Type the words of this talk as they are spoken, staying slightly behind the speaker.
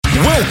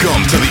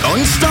Welcome to the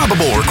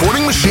Unstoppable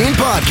Recording Machine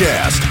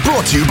Podcast,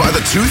 brought to you by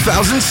the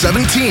 2017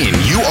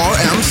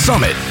 URM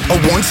Summit, a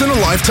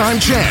once-in-a-lifetime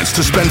chance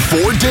to spend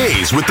 4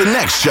 days with the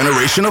next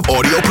generation of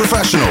audio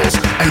professionals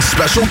and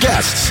special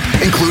guests,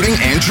 including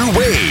Andrew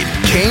Wade,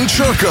 Kane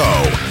Churko,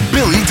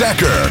 Billy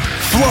Decker,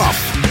 Fluff,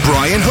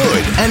 Brian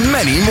Hood, and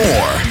many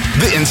more.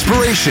 The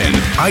inspiration,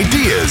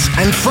 ideas,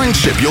 and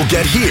friendship you'll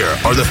get here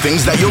are the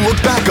things that you'll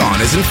look back on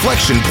as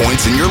inflection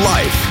points in your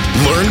life.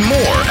 Learn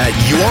more at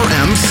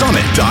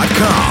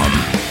urmsummit.com.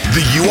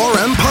 The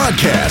URM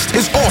podcast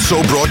is also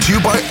brought to you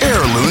by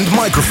Heirloom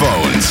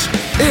Microphones.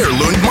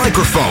 Heirloom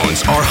Microphones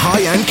are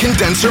high-end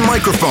condenser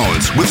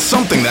microphones with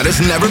something that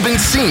has never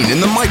been seen in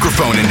the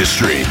microphone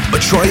industry,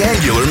 a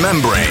triangular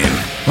membrane.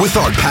 With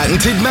our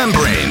patented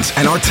membranes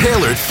and our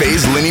tailored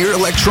phase linear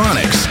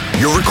electronics,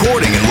 your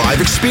recording and live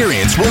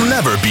experience will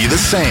never be the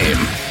same.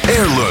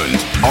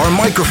 Heirloom, our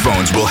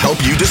microphones will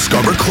help you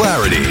discover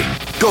clarity.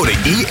 Go to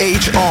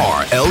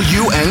ehrlund.se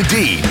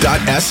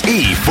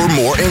for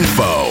more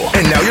info.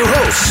 And now your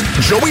hosts,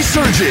 Joey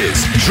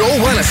Sturgis, Joel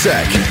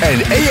Renasek,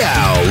 and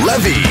Eyal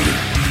Levy.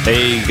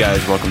 Hey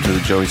guys, welcome to the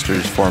Joey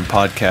Sturgis Forum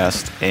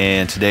podcast,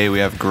 and today we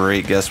have a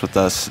great guest with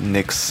us,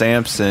 Nick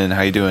Sampson.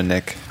 How you doing,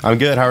 Nick? I'm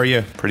good. How are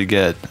you? Pretty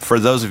good. For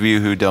those of you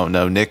who don't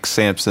know, Nick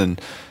Sampson,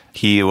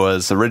 he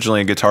was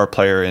originally a guitar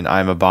player in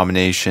I'm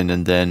Abomination,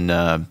 and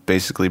then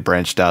basically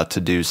branched out to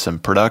do some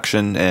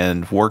production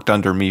and worked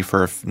under me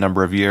for a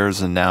number of years,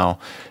 and now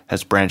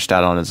has branched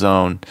out on his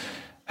own,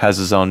 has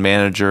his own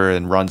manager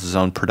and runs his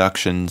own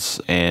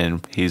productions,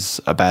 and he's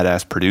a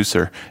badass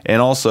producer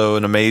and also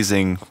an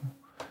amazing,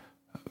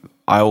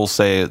 I will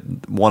say,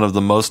 one of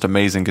the most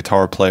amazing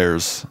guitar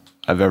players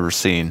I've ever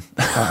seen.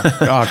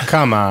 Oh,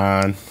 come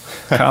on.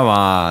 Come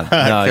on.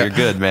 No, you're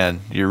good, man.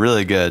 You're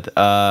really good.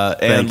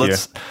 And Thank you.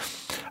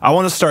 I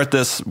want to start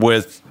this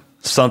with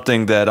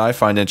something that I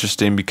find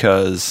interesting,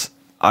 because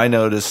I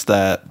noticed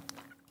that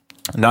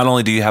not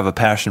only do you have a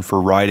passion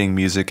for writing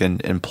music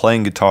and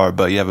playing guitar,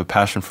 but you have a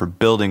passion for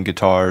building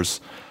guitars.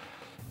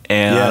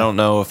 And Yeah. I don't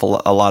know if a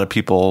lot of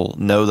people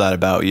know that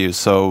about you.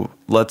 So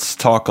let's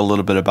talk a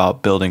little bit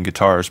about building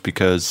guitars,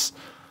 because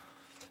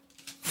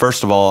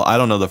first of all, I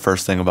don't know the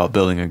first thing about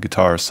building a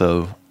guitar,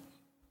 so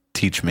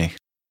teach me.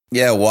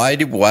 Yeah, why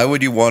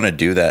would you want to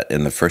do that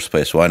in the first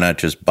place? Why not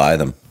just buy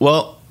them?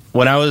 Well,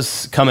 when I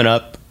was coming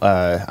up,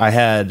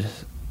 I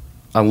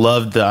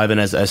loved the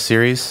Ibanez S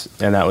series,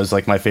 and that was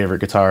like my favorite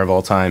guitar of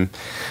all time.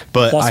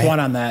 But Plus one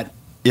on that.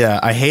 Yeah,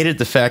 I hated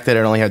the fact that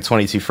it only had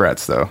 22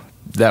 frets, though.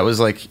 That was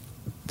like,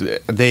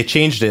 they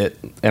changed it,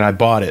 and I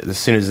bought it as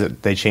soon as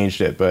they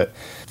changed it. But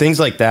things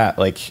like that,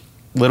 like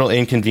little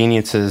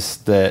inconveniences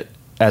that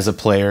as a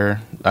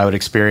player I would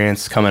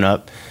experience coming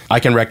up, I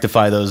can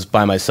rectify those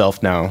by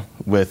myself now.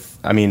 We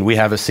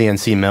have a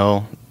CNC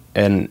mill,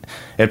 and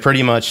it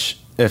pretty much,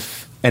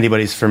 if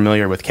anybody's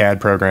familiar with CAD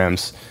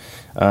programs,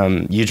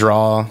 you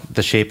draw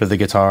the shape of the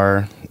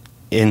guitar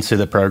into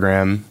the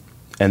program,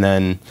 and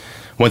then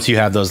once you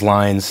have those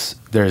lines,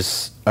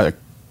 there's a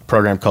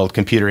program called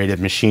computer-aided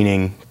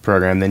machining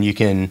program. Then you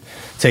can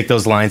take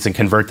those lines and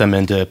convert them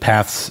into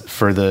paths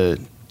for the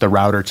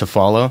router to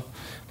follow,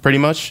 pretty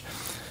much.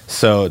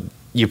 So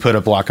you put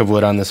a block of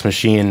wood on this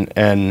machine,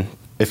 and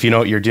if you know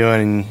what you're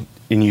doing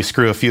and you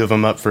screw a few of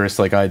them up first,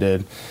 like I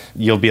did,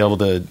 you'll be able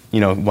to,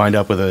 wind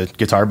up with a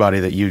guitar body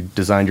that you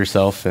designed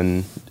yourself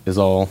and is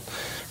all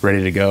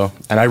ready to go.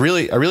 And I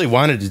really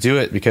wanted to do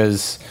it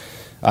because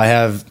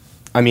as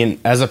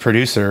a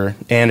producer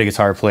and a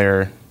guitar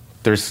player,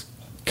 there's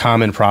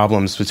common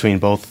problems between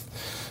both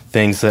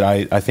things that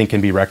I think can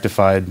be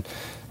rectified.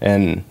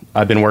 And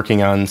I've been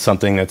working on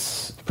something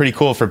that's pretty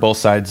cool for both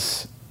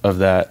sides of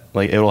that.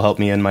 Like, it will help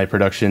me in my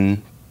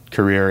production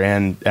career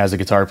and as a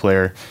guitar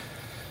player.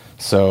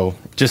 So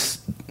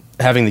just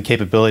having the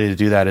capability to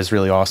do that is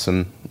really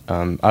awesome.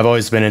 I've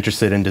always been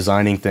interested in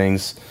designing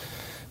things,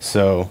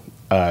 so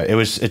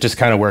it just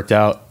kind of worked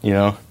out,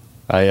 YouTube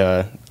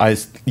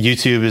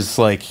is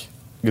like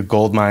a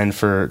gold mine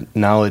for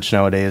knowledge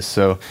nowadays.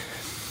 So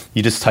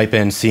you just type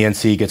in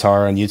CNC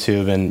guitar on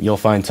YouTube, and you'll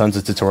find tons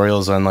of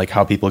tutorials on like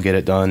how people get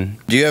it done.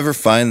 Do you ever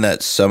find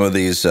that some of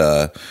these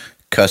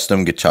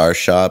custom guitar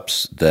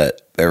shops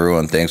that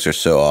everyone thinks are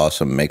so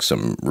awesome make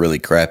some really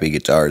crappy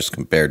guitars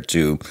compared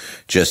to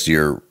just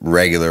your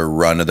regular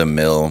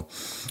run-of-the-mill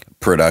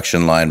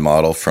production line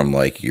model from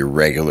like your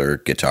regular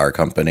guitar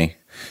company,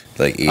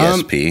 like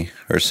ESP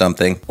or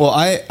something? Well,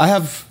 I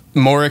have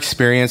more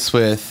experience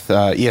with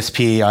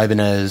ESP,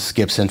 Ibanez,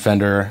 Gibson,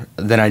 Fender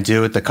than I do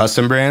with the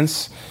custom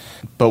brands.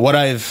 But what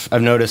I've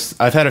noticed,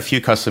 I've had a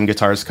few custom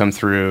guitars come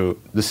through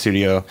the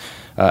studio.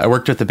 I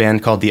worked with a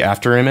band called The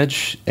After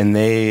Image, and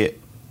they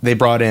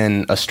brought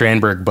in a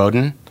Strandberg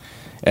Bowden,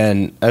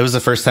 and it was the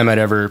first time I'd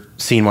ever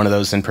seen one of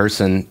those in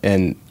person.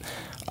 And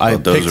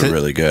those are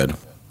really good.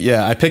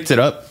 Yeah, I picked it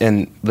up,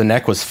 and the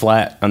neck was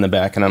flat on the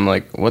back, and I'm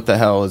like, what the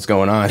hell is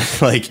going on?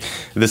 Like,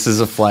 this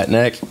is a flat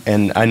neck.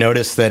 And I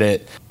noticed that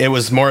it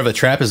was more of a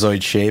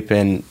trapezoid shape,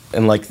 and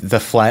like the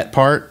flat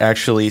part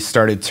actually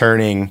started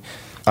turning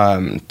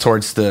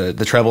towards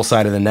the treble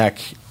side of the neck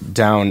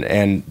down,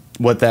 and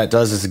what that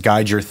does is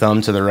guide your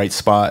thumb to the right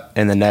spot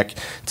in the neck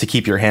to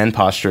keep your hand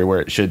posture where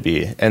it should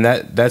be. And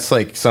that's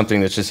like something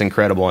that's just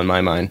incredible in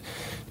my mind,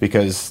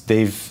 because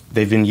they've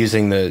been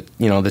using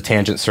the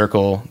tangent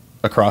circle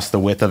across the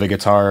width of a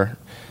guitar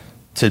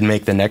to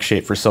make the neck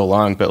shape for so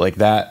long. But like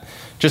that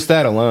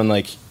alone,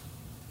 like,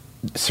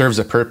 serves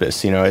a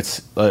purpose.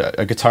 It's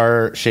a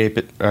guitar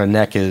shape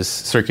neck is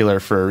circular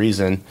for a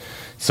reason.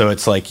 So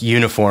it's like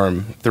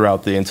uniform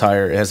throughout it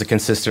has a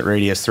consistent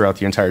radius throughout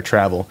the entire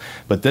travel.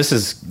 But this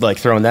is like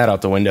throwing that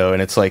out the window,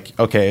 and it's like,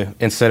 okay,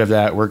 instead of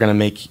that, we're going to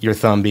make your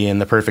thumb be in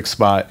the perfect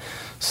spot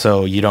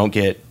so you don't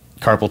get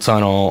carpal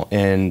tunnel,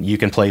 and you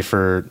can play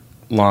for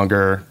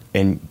longer,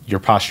 and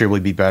your posture will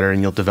be better,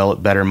 and you'll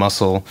develop better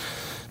muscle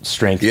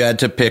strength. You had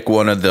to pick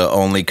one of the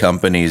only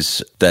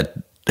companies that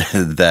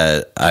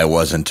I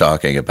wasn't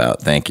talking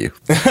about. Thank you.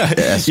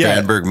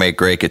 Strandberg make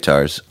great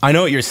guitars. I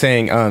know what you're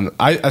saying.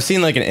 I've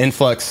seen like an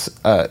influx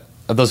of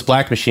those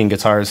Black Machine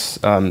guitars.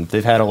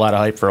 They've had a lot of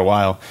hype for a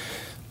while,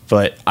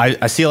 but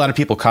I see a lot of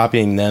people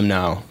copying them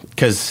now,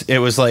 because it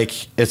was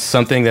like, it's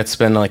something that's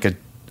been like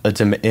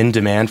in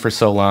demand for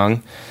so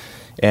long.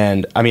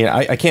 And I mean,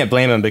 I can't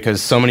blame them,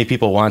 because so many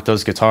people want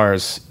those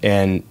guitars,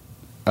 and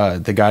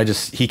the guy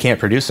he can't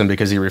produce them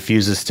because he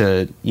refuses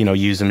to,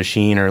 use a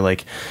machine or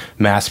like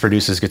mass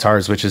produces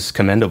guitars, which is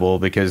commendable,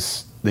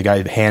 because the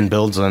guy hand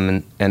builds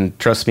them. And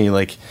trust me,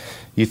 like,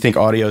 you think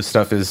audio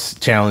stuff is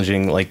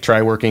challenging, like,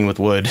 try working with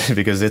wood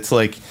because it's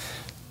like,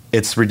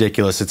 it's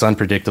ridiculous. It's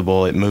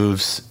unpredictable. It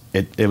moves.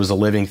 It was a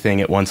living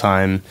thing at one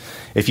time.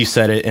 If you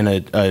set it in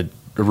a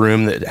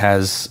room that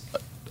has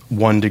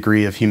 1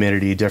 degree of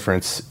humidity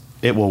difference,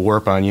 it will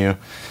warp on you,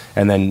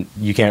 and then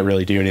you can't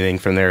really do anything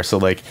from there. So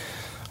like,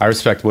 I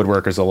respect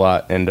woodworkers a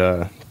lot, and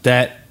I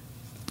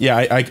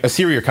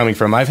see where you're coming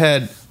from.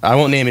 I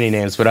won't name any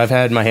names, but I've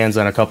had my hands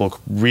on a couple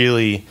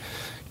really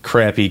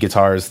crappy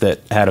guitars that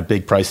had a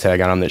big price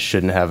tag on them that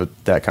shouldn't have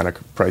that kind of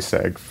price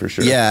tag, for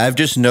sure. Yeah, I've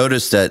just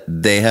noticed that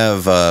they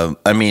have,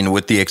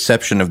 with the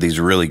exception of these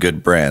really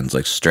good brands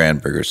like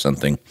Strandberg or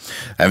something,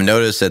 I've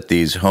noticed that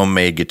these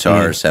homemade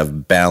guitars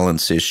have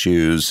balance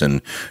issues,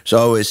 and there's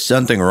always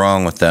something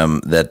wrong with them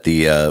that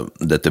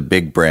the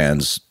big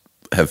brands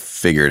have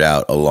figured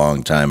out a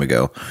long time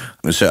ago.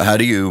 So how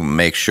do you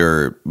make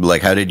sure,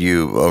 like, how did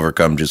you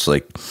overcome just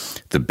like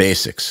the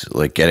basics,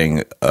 like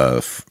getting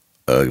a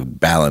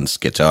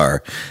balanced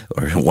guitar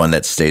or one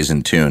that stays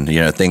in tune,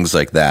 things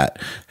like that?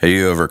 How do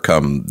you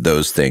overcome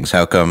those things?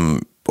 How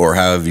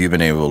have you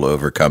been able to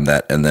overcome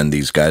that? And then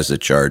these guys that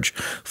charge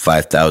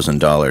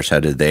 $5,000, how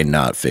did they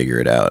not figure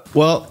it out?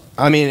 Well,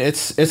 I mean,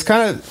 it's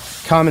kind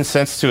of common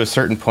sense to a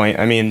certain point.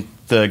 I mean,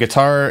 the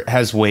guitar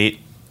has weight.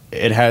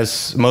 It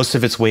has most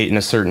of its weight in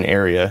a certain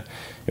area,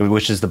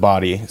 which is the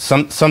body.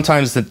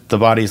 Sometimes the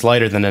body is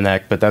lighter than the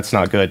neck, but that's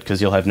not good,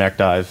 because you'll have neck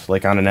dive.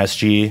 Like on an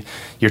SG,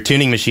 your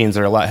tuning machines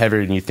are a lot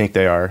heavier than you think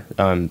they are.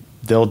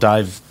 They'll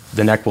dive.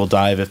 The neck will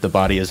dive if the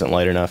body isn't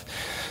light enough.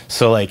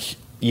 So like,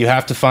 you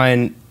have to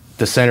find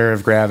the center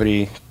of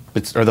gravity,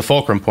 or the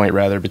fulcrum point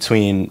rather,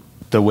 between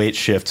the weight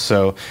shift.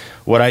 So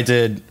what I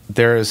did,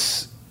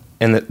 there's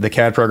in the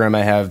CAD program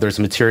I have, there's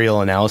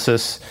material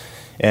analysis.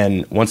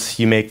 And once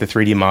you make the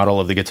 3D model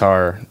of the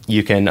guitar,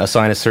 you can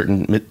assign a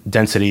certain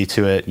density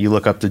to it. You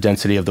look up the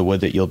density of the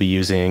wood that you'll be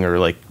using, or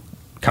like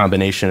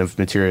combination of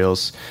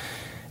materials,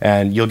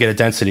 and you'll get a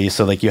density.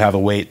 So like, you have a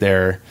weight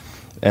there,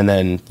 and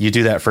then you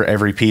do that for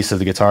every piece of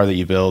the guitar that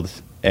you build.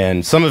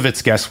 And some of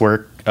it's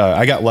guesswork.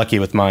 I got lucky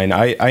with mine.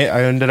 I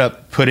ended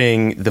up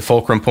putting the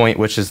fulcrum point,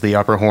 which is the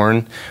upper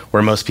horn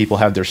where most people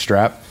have their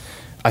strap.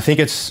 I think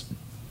it's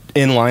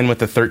in line with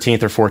the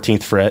 13th or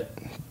 14th fret,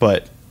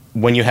 but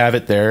when you have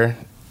it there,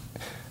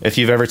 if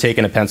you've ever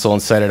taken a pencil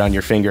and set it on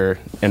your finger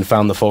and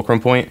found the fulcrum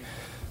point,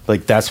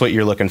 like, that's what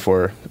you're looking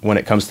for when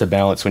it comes to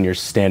balance when you're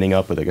standing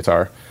up with a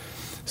guitar.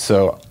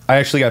 So I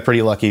actually got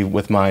pretty lucky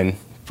with mine,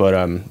 but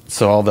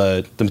so all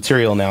the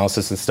material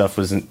analysis and stuff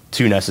wasn't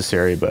too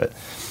necessary. But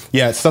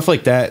yeah, stuff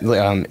like that.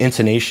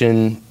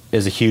 Intonation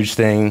is a huge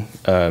thing.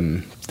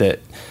 That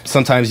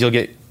sometimes you'll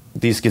get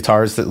these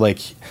guitars that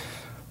like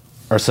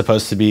are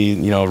supposed to be,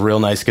 real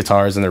nice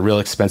guitars, and they're real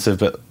expensive,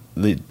 but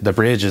the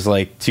bridge is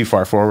like too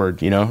far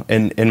forward,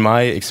 and in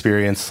my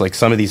experience, like,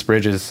 some of these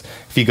bridges,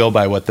 if you go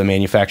by what the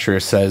manufacturer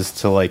says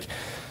to, like,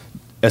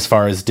 as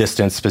far as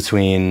distance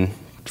between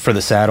for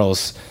the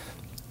saddles,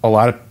 a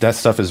lot of that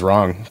stuff is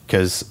wrong,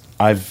 because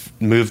I've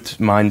moved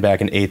mine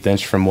back an 1/8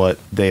 inch from what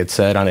they had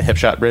said on a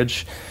Hipshot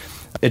bridge.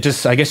 I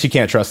guess you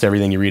can't trust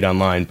everything you read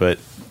online, but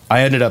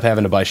I ended up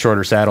having to buy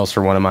shorter saddles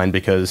for one of mine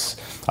because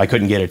I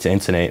couldn't get it to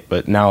intonate.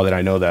 But now that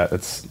I know that,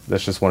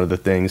 that's just one of the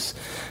things.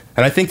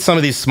 And I think some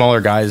of these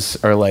smaller guys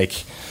are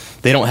like,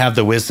 they don't have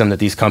the wisdom that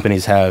these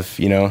companies have.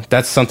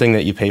 That's something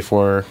that you pay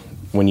for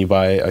when you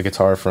buy a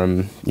guitar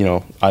from,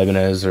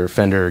 Ibanez or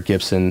Fender or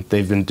Gibson.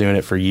 They've been doing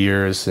it for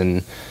years,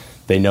 and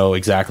they know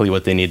exactly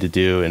what they need to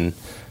do. And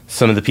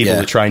some of the people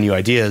that try new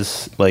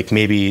ideas, like,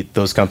 maybe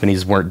those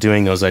companies weren't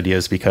doing those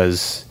ideas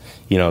because,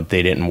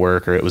 they didn't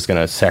work, or it was going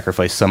to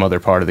sacrifice some other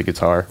part of the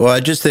guitar. Well, I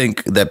just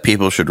think that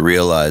people should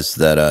realize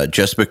that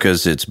just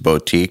because it's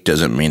boutique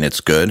doesn't mean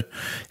it's good.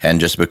 And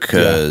just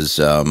because,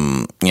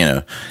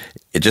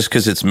 just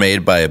because it's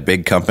made by a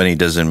big company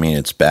doesn't mean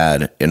it's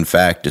bad. In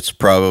fact, it's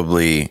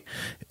probably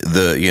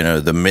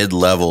the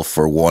mid-level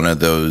for one of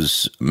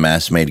those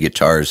mass-made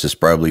guitars is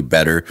probably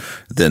better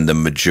than the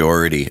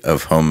majority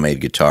of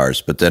homemade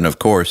guitars. But then, of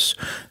course,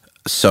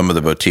 some of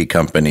the boutique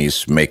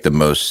companies make the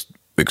most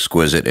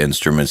exquisite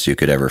instruments you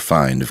could ever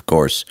find, of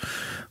course.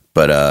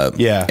 But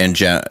in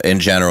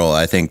general,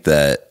 I think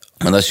that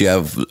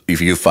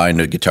if you find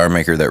a guitar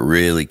maker that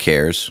really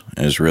cares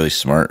and is really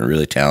smart and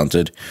really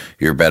talented,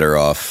 you're better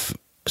off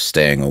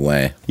staying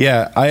away.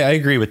 Yeah, I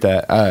agree with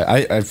that.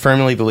 I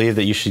firmly believe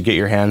that you should get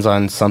your hands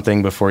on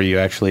something before you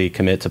actually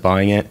commit to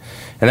buying it.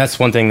 And that's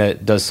one thing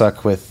that does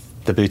suck with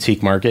the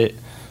boutique market,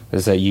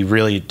 is that you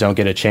really don't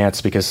get a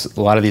chance, because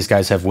a lot of these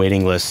guys have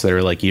waiting lists that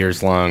are like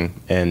years long,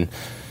 and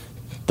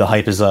the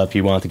hype is up,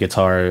 you want the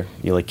guitar,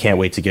 you like can't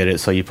wait to get it,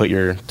 so you put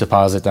your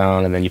deposit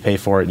down and then you pay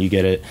for it and you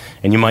get it,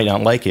 and you might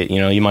not like it,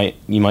 you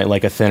might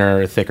like a thinner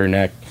or a thicker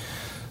neck.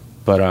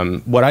 But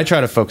what I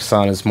try to focus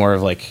on is more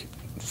of like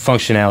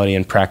functionality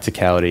and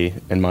practicality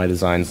in my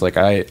designs. Like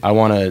I don't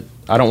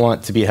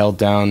want to be held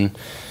down.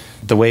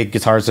 The way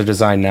guitars are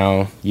designed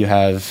now, you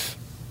have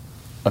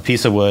a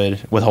piece of wood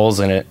with holes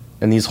in it,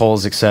 and these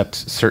holes accept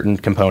certain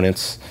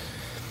components.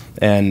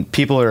 And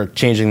people are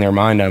changing their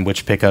mind on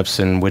which pickups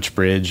and which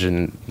bridge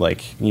and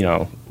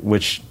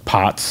which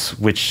pots,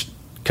 which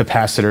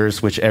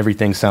capacitors, which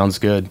everything sounds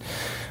good.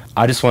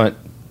 I just want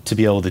to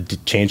be able to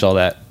change all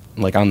that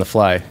like on the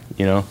fly,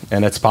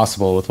 and that's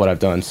possible with what I've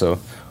done. So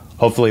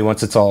hopefully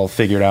once it's all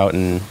figured out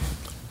and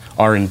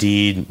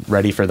R&D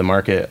ready for the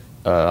market,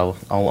 I'll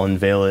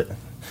unveil it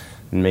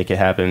and make it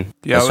happen.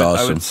 Yeah, That's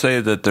awesome. I would say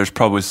that there's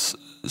probably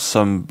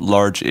some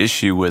large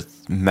issue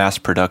with mass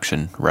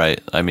production, right?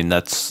 I mean,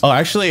 that's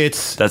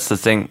the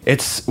thing.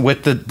 It's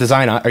with the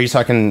design. Are you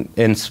talking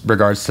in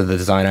regards to the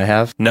design I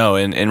have? No,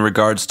 in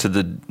regards to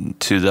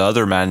the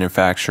other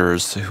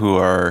manufacturers who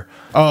are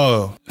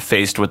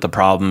faced with the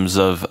problems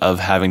of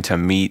having to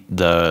meet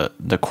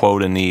the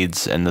quota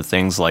needs and the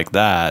things like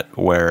that,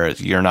 where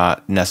you're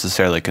not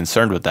necessarily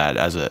concerned with that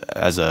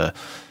as a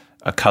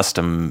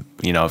custom.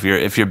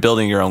 If you're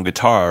building your own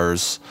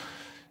guitars,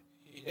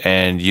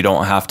 and you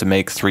don't have to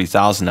make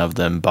 3,000 of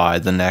them by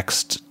the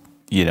next,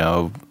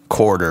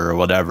 quarter or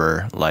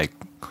whatever. Like,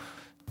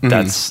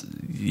 that's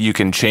you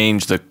can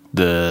change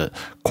the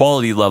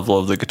quality level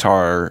of the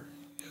guitar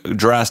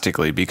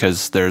drastically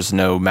because there's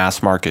no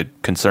mass market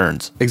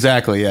concerns.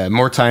 Exactly. Yeah,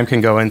 more time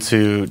can go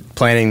into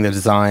planning the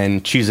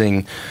design,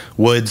 choosing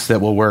woods that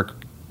will work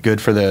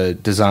good for the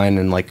design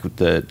and like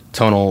the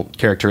tonal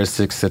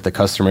characteristics that the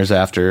customer's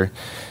after.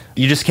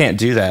 You just can't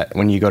do that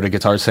when you go to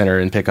Guitar Center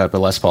and pick up a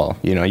Les Paul.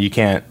 You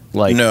can't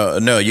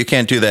No, you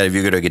can't do that if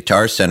you go to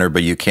Guitar Center,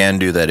 but you can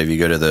do that if you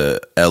go to the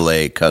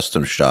LA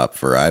custom shop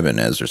for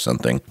Ibanez or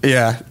something.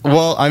 Yeah.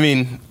 Well, I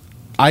mean,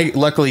 I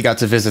luckily got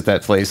to visit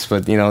that place,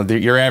 but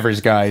your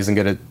average guy isn't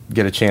gonna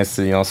get a chance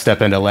to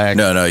step into lag.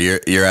 No,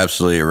 you're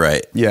absolutely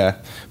right. Yeah,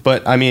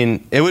 but I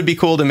mean, it would be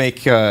cool to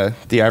make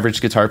the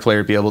average guitar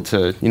player be able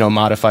to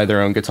modify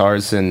their own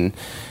guitars, and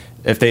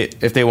if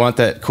they want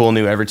that cool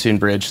new Evertune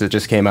bridge that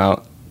just came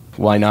out,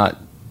 why not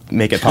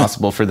make it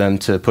possible for them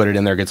to put it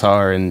in their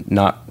guitar and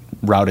not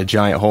route a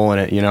giant hole in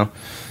it?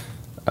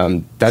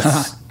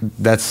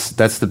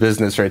 That's the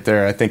business right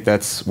there. I think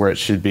that's where it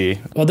should be.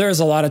 Well,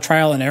 there's a lot of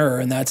trial and error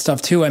in that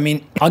stuff too. I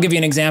mean, I'll give you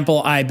an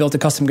example. I built a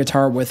custom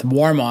guitar with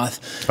Warmoth,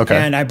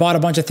 and I bought a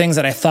bunch of things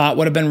that I thought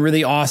would have been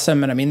really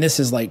awesome. And I mean, this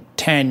is like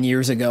 10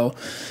 years ago,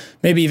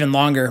 maybe even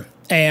longer.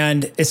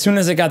 And as soon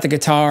as I got the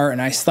guitar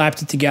and I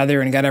slapped it together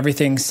and got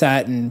everything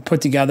set and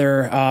put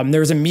together, there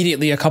was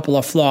immediately a couple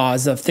of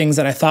flaws of things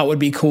that I thought would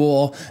be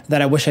cool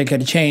that I wish I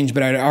could have changed,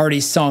 but I'd already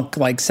sunk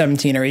like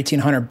 $1,700 or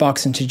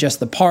 $1,800 into just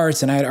the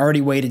parts, and I had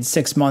already waited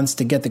 6 months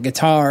to get the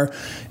guitar,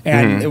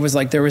 and it was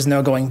like there was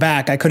no going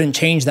back. I couldn't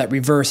change that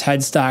reverse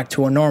headstock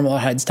to a normal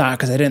headstock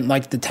because I didn't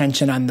like the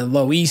tension on the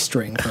low E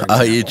string, for example.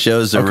 Oh, you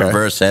chose a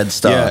reverse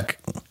headstock.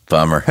 Yeah.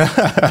 Bummer.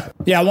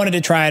 Yeah, I wanted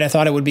to try it. I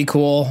thought it would be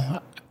cool.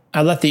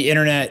 I let the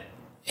internet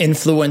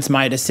influence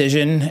my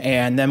decision,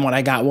 and then when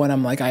I got one,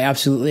 I'm like, I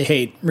absolutely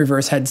hate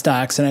reverse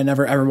headstocks, and I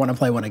never ever want to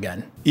play one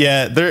again.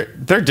 Yeah,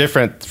 they're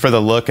different for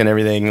the look and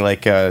everything.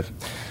 Like,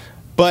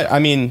 but I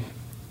mean,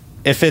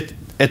 if it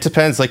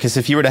depends. Like, 'cause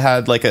if you were to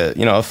have like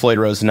a Floyd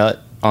Rose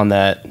nut on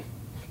that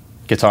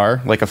guitar,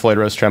 like a Floyd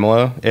Rose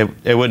tremolo,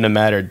 it wouldn't have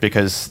mattered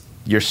because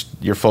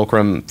your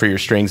fulcrum for your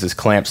strings is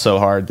clamped so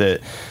hard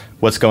that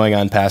what's going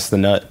on past the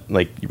nut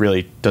like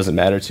really doesn't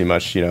matter too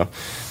much.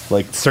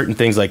 Like certain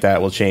things like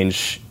that will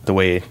change the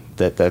way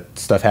that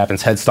stuff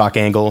happens. Headstock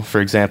angle,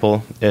 for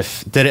example.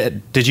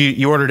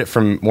 You ordered it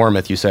from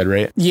Warmoth, you said,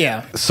 right?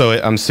 Yeah. So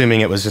I'm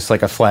assuming it was just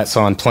like a flat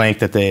sawn plank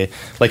that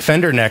like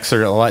Fender necks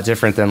are a lot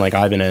different than like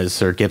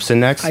Ibanez or Gibson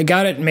necks. I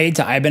got it made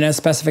to Ibanez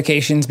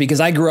specifications because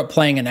I grew up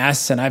playing an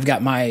S, and I've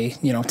got my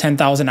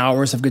 10,000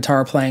 hours of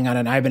guitar playing on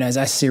an Ibanez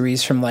S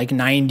series from like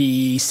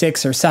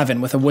 96 or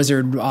 7 with a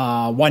Wizard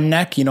one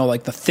neck,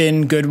 like the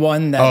thin good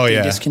one that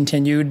they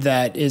discontinued.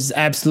 That is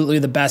absolutely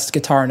the best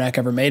guitar neck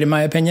ever made, in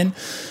my opinion,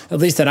 at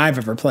least that I've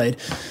ever played.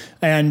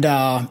 And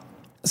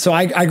so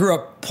I grew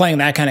up playing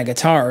that kind of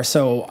guitar.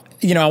 So,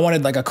 I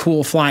wanted like a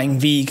cool flying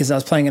V because I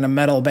was playing in a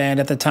metal band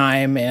at the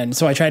time. And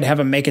so I tried to have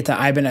them make it to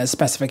Ibanez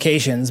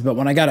specifications. But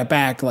when I got it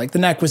back, like the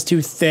neck was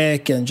too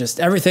thick and just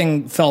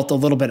everything felt a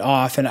little bit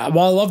off. And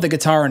while I love the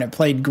guitar and it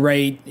played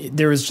great,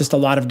 there was just a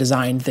lot of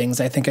design things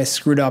I think I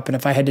screwed up. And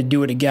if I had to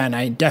do it again,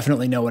 I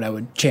definitely know what I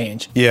would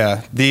change.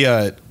 Yeah.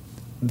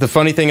 The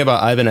funny thing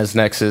about Ibanez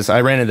necks is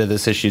I ran into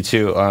this issue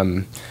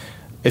too.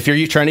 If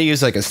you're trying to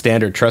use like a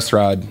standard truss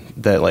rod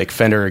that like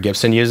Fender or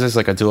Gibson uses,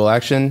 like a dual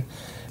action,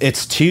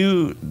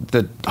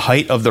 the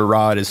height of the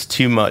rod is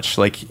too much,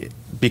 like,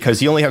 because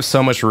you only have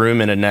so much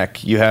room in a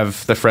neck. You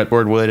have the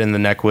fretboard wood and the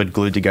neck wood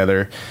glued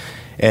together.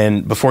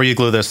 And before you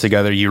glue those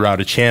together, you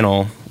route a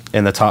channel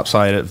in the top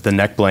side of the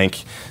neck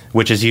blank,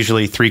 which is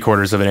usually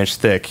 3/4 of an inch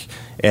thick.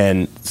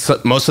 And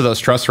so most of those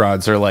truss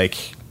rods are like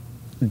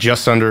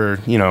just under,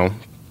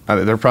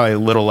 they're probably a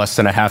little less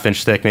than a 1/2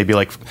 inch thick, maybe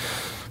like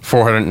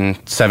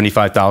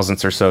 475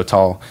 thousandths or so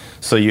tall.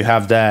 So you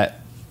have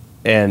that,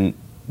 and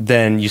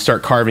then you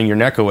start carving your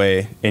neck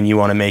away, and you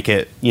want to make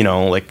it,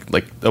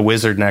 like a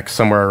Wizard neck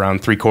somewhere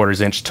around 3/4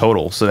 inch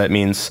total. So that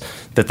means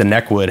that the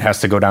neck wood has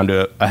to go down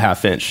to a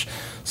 1/2 inch.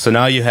 So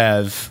now you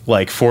have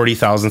like 40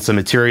 thousandths of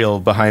material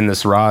behind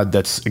this rod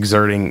that's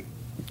exerting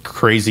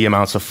crazy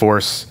amounts of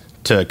force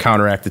to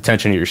counteract the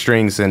tension of your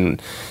strings.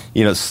 And,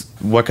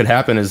 what could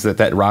happen is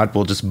that rod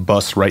will just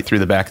bust right through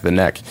the back of the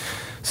neck.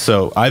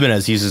 So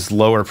Ibanez uses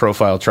lower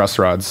profile truss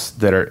rods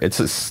it's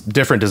a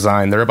different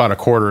design. They're about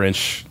 1/4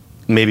 inch,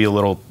 maybe a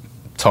little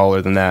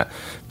taller than that,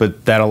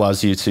 but that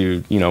allows you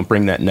to,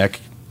 bring that neck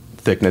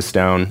thickness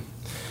down,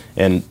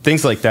 and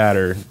things like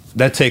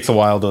that takes a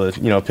while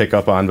to, pick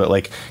up on. But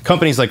like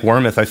companies like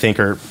Warmoth, I think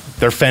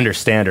they're Fender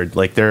standard.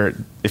 Like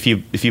if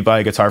you buy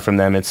a guitar from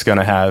them, it's going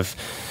to have,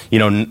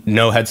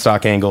 no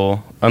headstock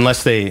angle,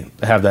 unless they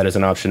have that as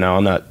an option now.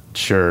 I'm not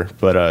sure,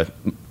 but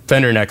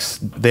Fender necks,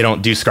 they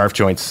don't do scarf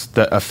joints.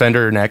 A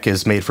Fender neck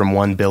is made from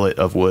one billet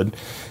of wood,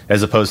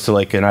 as opposed to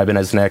like an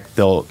Ibanez neck.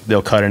 They'll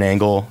cut an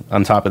angle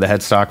on top of the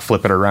headstock,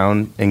 flip it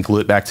around, and glue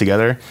it back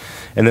together,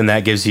 and then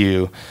that gives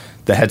you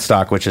the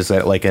headstock, which is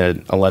at like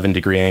an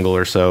 11-degree angle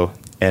or so,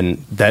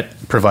 and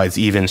that provides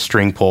even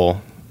string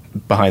pull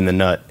behind the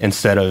nut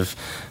instead of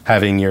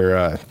having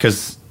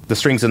because the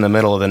strings in the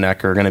middle of the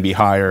neck are going to be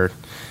higher,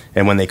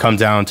 and when they come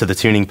down to the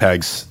tuning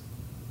pegs,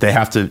 they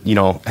have to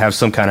have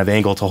some kind of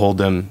angle to hold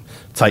them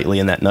tightly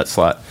in that nut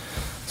slot.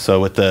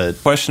 So with the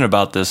question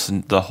about this,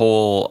 the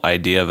whole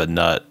idea of a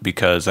nut,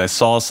 because I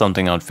saw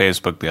something on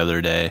Facebook the other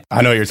day.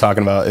 I know what you're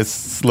talking about. It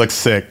looks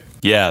sick.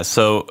 Yeah.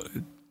 So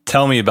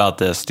tell me about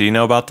this. Do you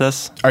know about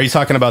this? Are you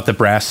talking about the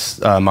brass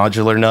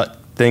modular nut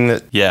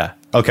thing? Yeah.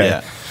 Okay.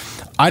 Yeah.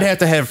 I'd have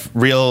to have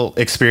real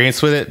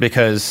experience with it,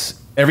 because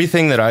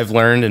everything that I've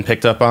learned and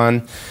picked up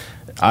on,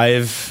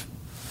 I've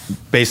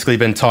basically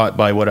been taught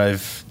by what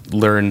I've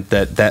learned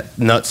that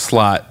nut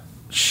slot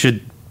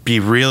should be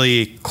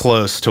really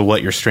close to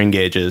what your string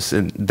gauge is,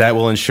 and that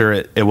will ensure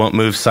it won't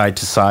move side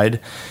to side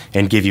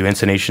and give you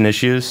intonation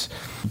issues.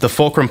 The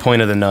fulcrum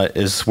point of the nut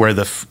is where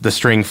the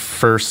string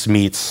first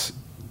meets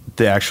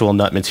the actual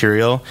nut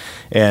material,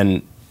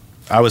 and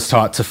I was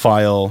taught to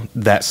file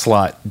that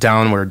slot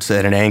downwards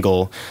at an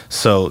angle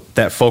so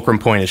that fulcrum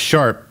point is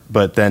sharp,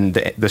 but then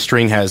the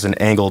string has an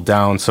angle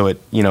down so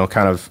it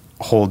kind of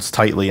holds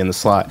tightly in the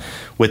slot.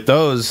 With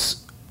those,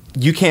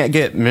 you can't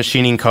get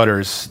machining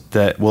cutters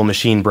that will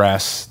machine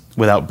brass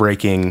without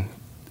breaking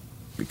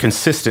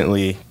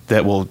consistently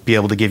that will be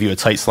able to give you a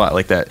tight slot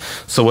like that.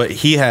 So what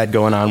he had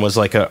going on was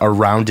like a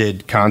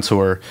rounded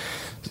contour,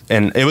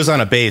 and it was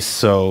on a base,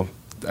 so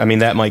I mean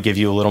that might give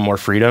you a little more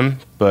freedom,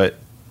 but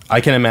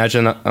I can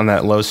imagine on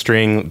that low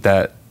string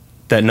that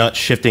nut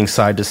shifting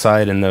side to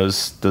side in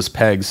those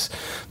pegs.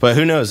 But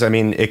who knows? I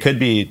mean, it could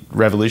be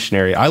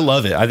revolutionary. I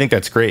love it. I think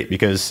that's great,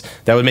 because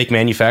that would make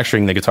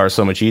manufacturing the guitar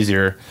so much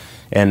easier,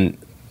 and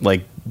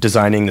like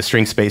designing the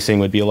string spacing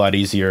would be a lot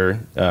easier.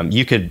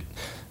 You could,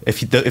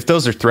 if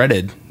those are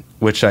threaded,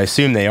 which I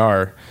assume they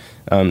are,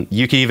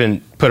 you could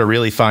even put a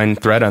really fine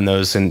thread on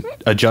those and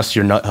adjust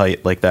your nut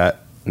height like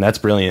that, and that's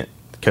brilliant.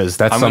 Because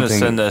that's something. I'm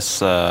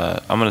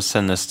gonna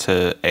send this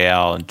to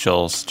Al and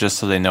Jules just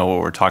so they know what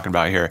we're talking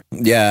about here.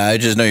 Yeah, I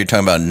just know you're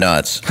talking about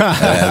nuts. I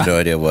have no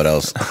idea what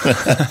else.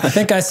 I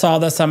think I saw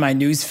this on my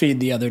news feed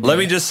the other day. Let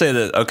me just say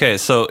that. Okay,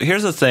 so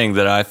here's the thing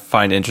that I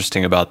find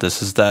interesting about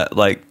this is that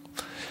like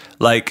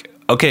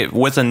okay,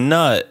 with a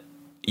nut,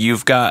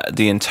 you've got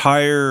the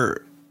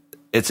entire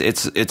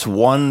it's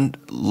one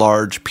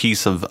large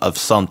piece of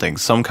something,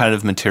 some kind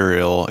of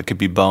material. It could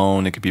be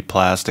bone, it could be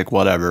plastic,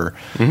 whatever.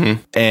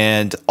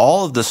 And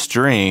all of the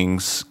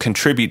strings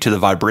contribute to the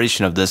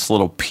vibration of this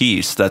little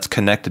piece that's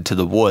connected to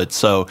the wood.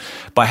 So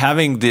by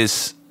having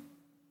this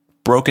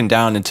broken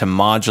down into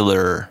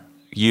modular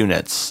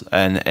units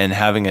and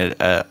having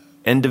a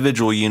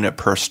individual unit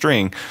per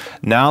string,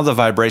 now the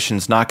vibration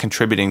is not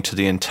contributing to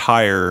the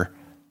entire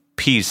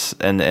piece,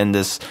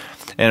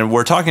 and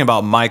we're talking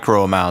about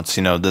micro amounts.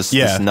 This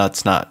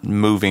nut's not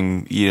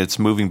moving. It's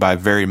moving by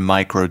very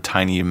micro,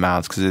 tiny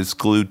amounts because it's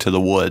glued to the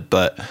wood.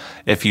 But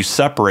if you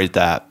separate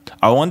that,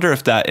 I wonder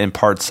if that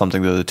imparts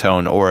something to the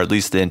tone, or at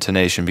least the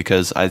intonation.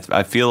 Because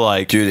I feel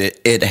like, dude,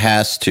 it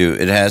has to.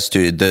 It has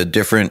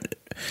to.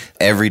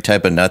 Every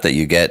type of nut that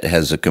you get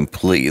has a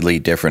completely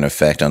different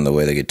effect on the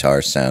way the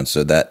guitar sounds,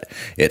 so that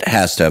it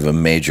has to have a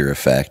major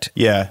effect.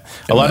 Yeah,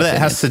 a lot of that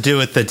has to do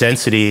with the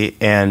density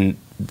and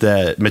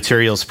the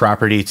material's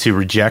property to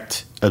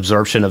reject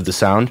absorption of the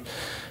sound.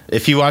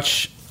 If you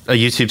watch a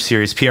YouTube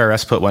series,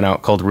 PRS put one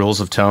out called Rules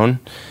of Tone.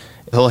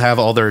 He'll have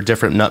all their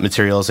different nut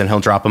materials and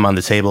he'll drop them on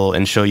the table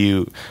and show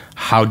you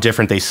how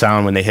different they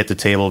sound when they hit the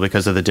table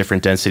because of the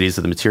different densities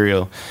of the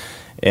material.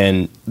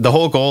 And the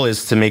whole goal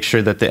is to make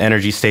sure that the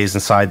energy stays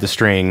inside the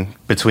string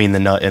between the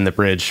nut and the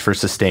bridge for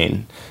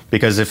sustain.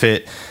 Because if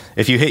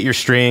you hit your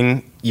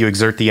string, you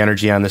exert the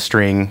energy on the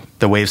string,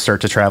 the waves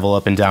start to travel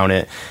up and down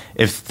it.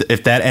 If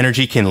that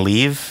energy can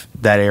leave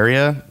that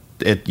area,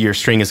 your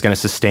string is going to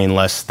sustain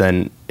less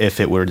than if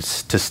it were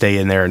to stay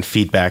in there and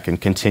feedback and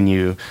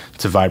continue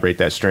to vibrate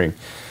that string.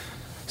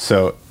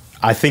 So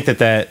I think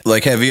that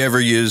like, have you ever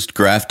used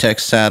Graphtec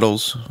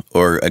saddles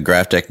or a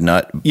Graphtec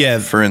nut? Yeah,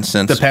 for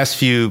instance, the past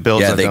few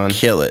builds I've done. They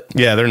kill it.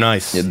 Yeah, they're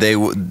nice. They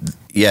will.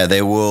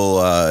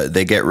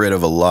 They get rid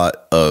of a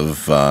lot of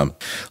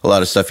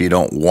stuff you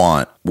don't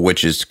want,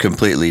 which is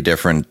completely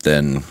different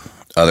than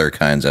other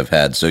kinds I've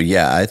had. So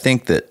yeah, I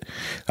think that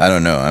I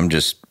don't know.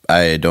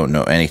 I don't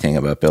know anything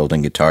about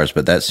building guitars,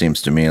 but that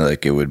seems to me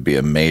like it would be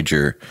a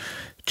major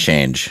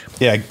change.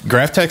 Yeah,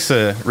 Graphtec's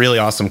a really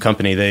awesome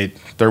company.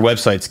 Their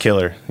website's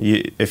killer.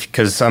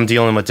 Because I'm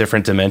dealing with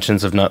different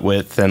dimensions of nut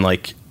width and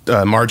like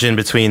margin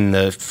between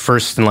the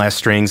first and last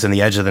strings and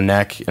the edge of the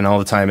neck and all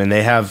the time, and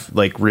they have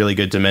like really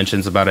good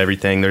dimensions about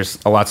everything.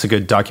 There's lots of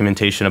good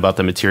documentation about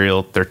the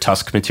material, their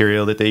tusk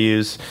material that they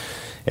use,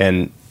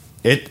 and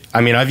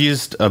I've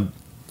used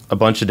a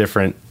bunch of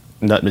different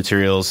nut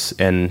materials,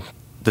 and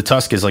the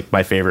tusk is like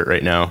my favorite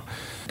right now.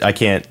 I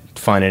can't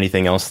find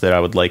anything else that I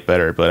would like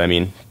better, but I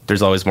mean,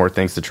 there's always more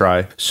things to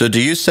try. So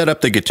do you set up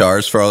the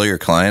guitars for all your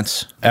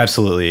clients?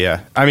 Absolutely,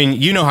 yeah. I mean,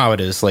 you know how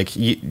it is. Like,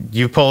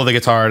 you pull the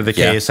guitar to the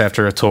case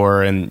after a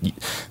tour, and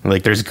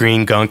like there's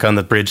green gunk on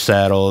the bridge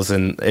saddles,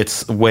 and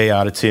it's way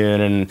out of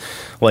tune, and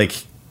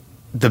like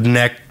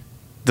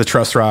the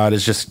truss rod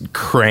is just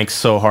cranked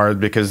so hard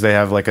because they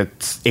have like a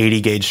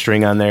 80 gauge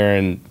string on there,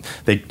 and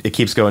it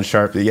keeps going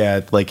sharp. But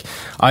yeah, like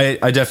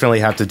I definitely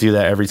have to do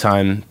that every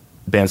time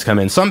bands come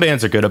in. Some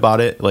bands are good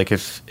about it, like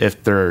if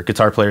their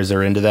guitar players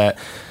are into that.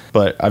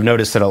 But I've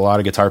noticed that a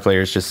lot of guitar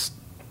players just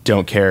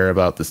don't care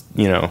about this,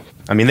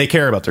 I mean, they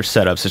care about their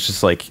setups. It's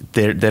just like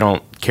they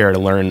don't care to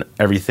learn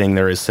everything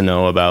there is to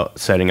know about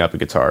setting up a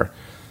guitar.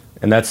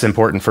 And that's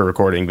important for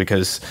recording,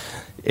 because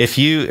if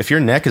your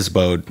neck is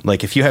bowed,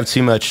 like if you have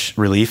too much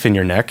relief in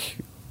your neck,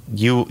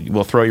 you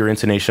will throw your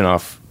intonation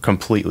off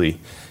completely.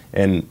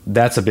 And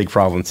that's a big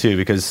problem too,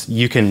 because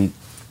you can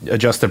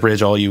adjust the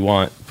bridge all you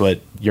want,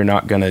 but you're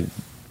not going to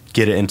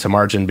get it into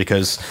margin,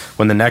 because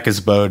when the neck is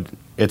bowed,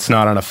 it's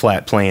not on a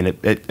flat plane.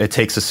 It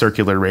takes a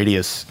circular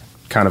radius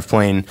kind of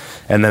plane,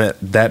 and then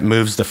that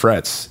moves the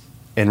frets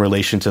in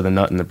relation to the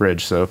nut and the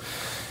bridge. So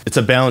it's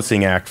a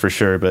balancing act for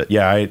sure. But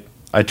yeah,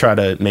 I try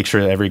to make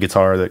sure that every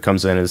guitar that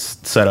comes in is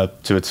set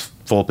up to its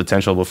full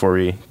potential before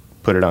we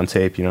put it on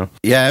tape,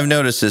 Yeah, I've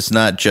noticed it's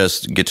not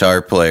just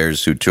guitar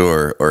players who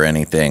tour or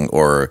anything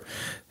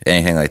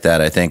like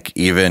that. I think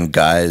even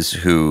guys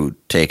who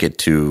take it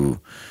to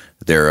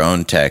their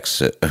own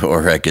techs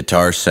or a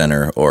Guitar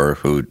Center, or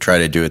who try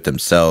to do it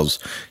themselves,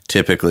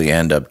 typically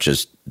end up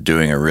just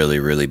doing a really,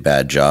 really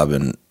bad job.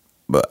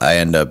 But I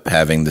end up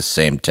having the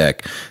same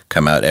tech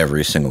come out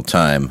every single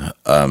time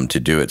to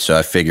do it. So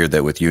I figured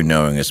that with you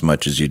knowing as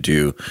much as you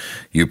do,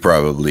 you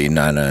probably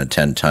 9 out of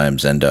 10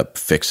 times end up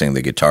fixing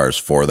the guitars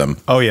for them.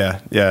 Oh, yeah,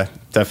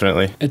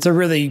 definitely. It's a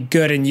really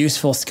good and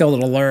useful skill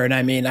to learn.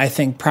 I mean, I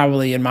think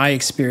probably in my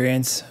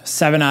experience,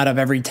 7 out of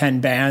every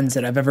 10 bands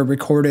that I've ever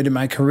recorded in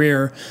my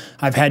career,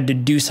 I've had to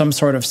do some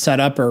sort of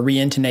setup or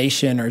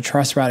reintonation or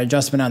truss rod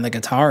adjustment on the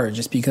guitar,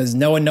 just because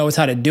no one knows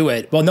how to do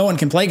it. Well, no one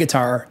can play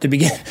guitar to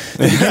begin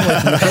with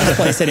in the first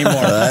place anymore.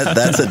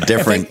 That's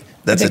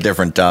a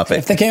different topic.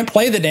 If they can't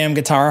play the damn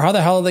guitar, how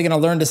the hell are they going to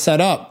learn to set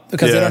up?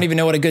 Because they don't even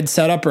know what a good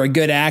setup or a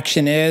good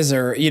action is,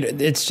 or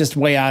it's just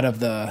way out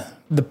of the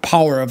the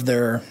power of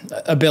their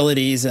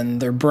abilities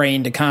and their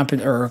brain to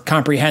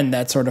comprehend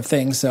that sort of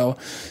thing. So,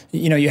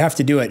 you have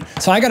to do it.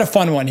 So I got a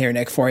fun one here,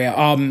 Nick, for you.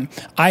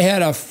 I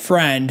had a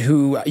friend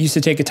who used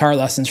to take guitar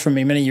lessons from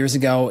me many years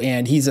ago,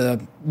 and he's a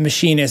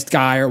machinist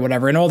guy or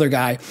whatever, an older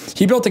guy.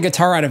 He built a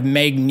guitar out of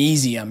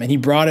magnesium, and he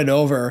brought it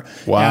over.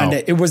 Wow. And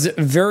it was a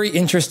very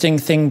interesting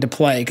thing to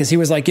play, because he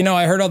was like,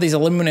 I heard all these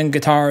aluminum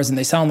guitars and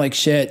they sound like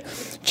shit.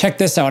 Check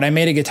this out. I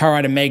made a guitar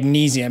out of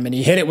magnesium, and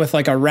he hit it with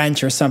like a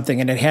wrench or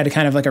something, and it had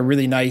kind of like a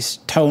really nice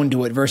tone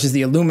to it versus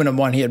the aluminum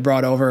one he had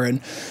brought over.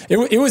 And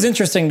it was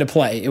interesting to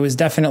play. It was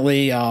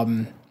definitely,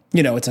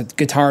 it's a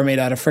guitar made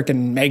out of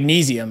freaking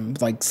magnesium,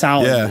 like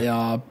solid.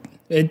 Yeah.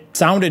 It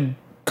sounded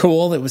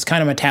cool. It was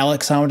kind of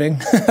metallic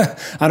sounding.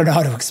 I don't know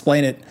how to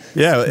explain it.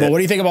 Yeah. But what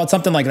do you think about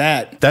something like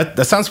that?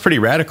 That sounds pretty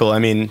radical. I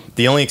mean,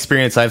 the only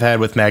experience I've had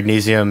with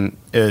magnesium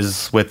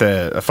is with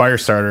a fire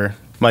starter.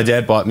 My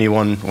dad bought me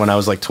one when I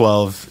was like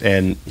 12,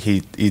 and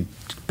he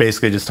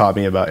basically just taught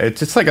me about it. It's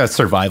just like a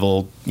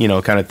survival,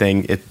 kind of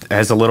thing. It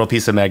has a little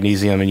piece of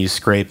magnesium, and you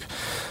scrape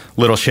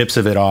little chips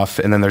of it off,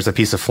 and then there's a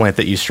piece of flint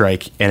that you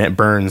strike, and it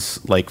burns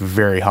like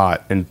very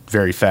hot and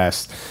very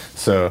fast.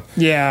 So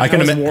yeah, I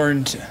was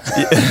warned.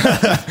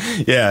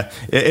 Yeah,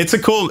 it's a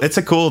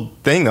cool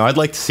thing though. I'd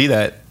like to see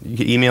that. You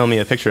could email me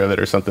a picture of it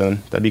or something.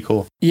 That'd be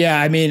cool.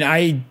 Yeah, I mean,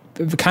 I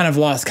kind of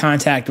lost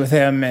contact with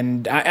him,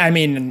 and I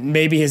mean,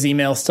 maybe his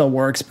email still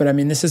works, but I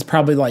mean, this is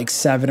probably like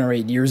 7 or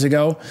 8 years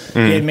ago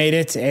he had made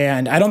it,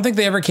 and I don't think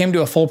they ever came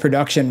to a full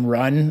production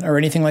run or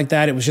anything like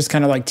that. It was just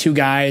kind of like two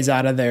guys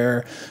out of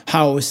their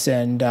house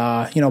and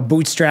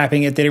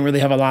bootstrapping it. They didn't really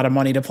have a lot of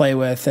money to play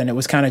with, and it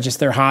was kind of just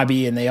their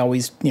hobby, and they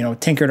always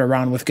tinkered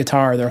around with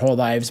guitar their whole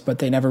lives, but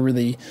they never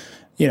really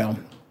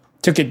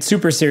took it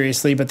super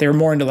seriously, but they were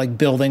more into like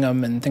building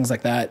them and things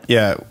like that.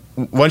 Yeah.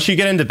 Once you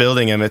get into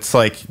building them, it's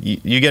like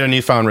you get a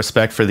newfound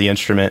respect for the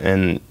instrument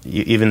and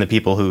even the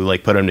people who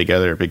like put them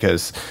together,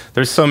 because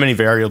there's so many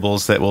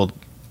variables that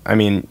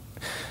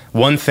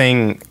one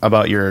thing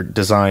about your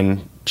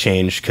design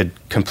change could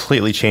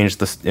completely change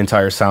the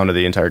entire sound of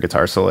the entire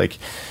guitar. So like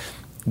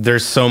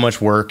there's so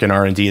much work and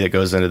R&D that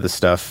goes into this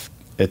stuff.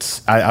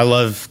 I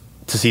love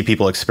to see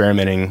people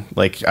experimenting.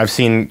 Like I've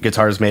seen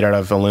guitars made out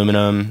of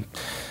aluminum.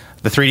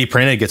 The 3D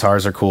printed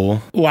guitars are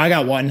cool. Well, I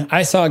got one.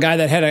 I saw a guy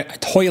that had a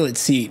toilet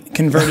seat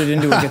converted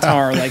into a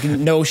guitar. Like,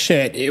 no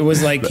shit. It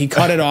was like he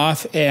cut it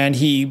off and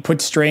he put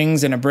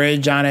strings and a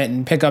bridge on it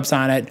and pickups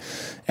on it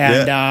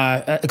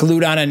and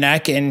glued on a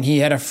neck, and he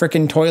had a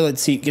freaking toilet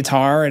seat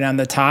guitar, and on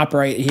the top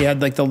right he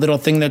had like the little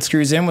thing that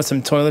screws in with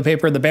some toilet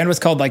paper. The band was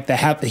called like the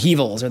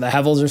Hevels or the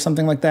Hevels or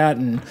something like that,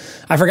 and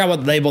I forgot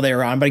what label they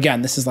were on, but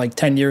again, this is like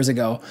 10 years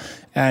ago,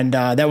 and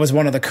that was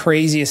one of the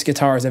craziest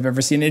guitars I've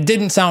ever seen. It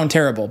didn't sound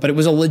terrible, but it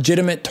was a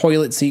legitimate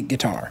toilet seat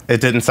guitar. It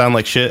didn't sound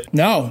like shit?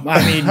 No.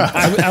 I mean,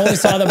 I only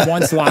saw them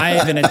once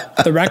live, and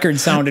the record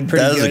sounded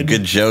pretty good. That was a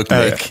good joke,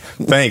 Nick.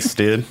 Thanks,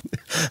 dude.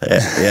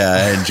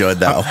 Yeah, I enjoyed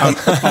that one.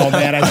 Oh,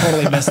 man, I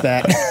totally missed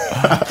that.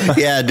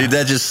 Yeah, dude,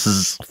 that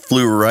just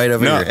flew right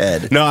over your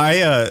head. No,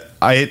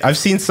 I've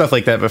seen stuff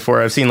like that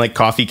before. I've seen like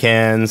coffee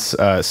cans,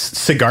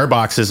 cigar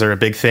boxes are a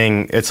big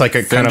thing. It's like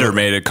a Fender kind of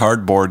made a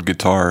cardboard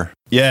guitar.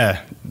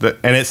 Yeah,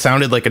 and it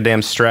sounded like a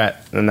damn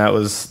Strat, and that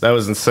was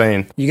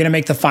insane. You gonna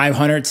make the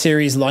 500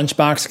 series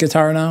lunchbox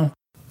guitar now?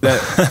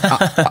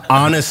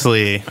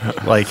 Honestly,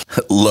 like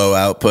low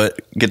output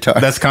guitar.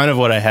 That's kind of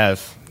what I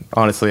have.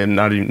 Honestly, I'm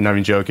not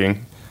even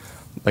joking.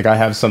 Like I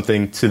have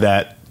something to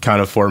that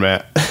kind of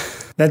format.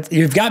 That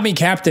you've got me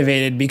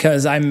captivated,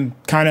 because I'm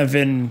kind of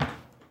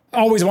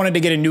always wanted to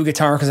get a new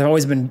guitar because I've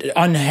always been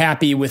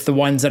unhappy with the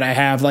ones that I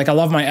have. Like I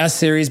love my S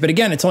series, but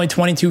again, it's only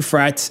 22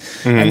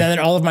 frets. And then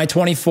all of my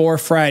 24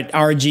 fret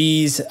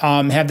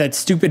RGs have that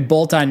stupid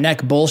bolt on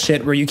neck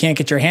bullshit where you can't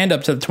get your hand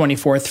up to the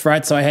 24th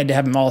fret. So I had to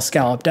have them all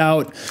scalloped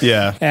out.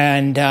 Yeah.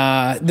 And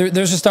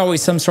there's just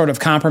always some sort of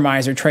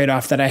compromise or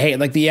trade-off that I hate.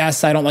 Like the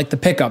S, I don't like the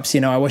pickups.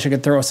 I wish I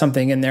could throw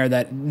something in there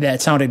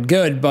that sounded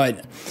good,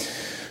 but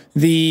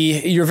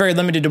you're very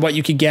limited to what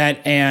you could get,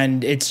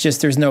 and it's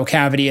just there's no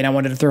cavity, and I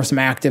wanted to throw some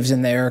actives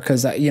in there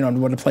because I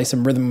wanted to play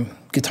some rhythm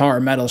guitar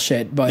metal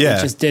shit, but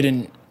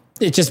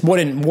it just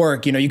wouldn't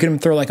work. You couldn't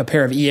throw like a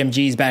pair of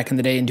EMGs back in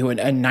the day into a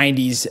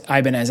 90s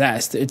Ibanez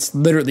S. It's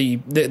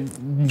literally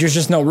there's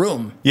just no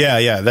room.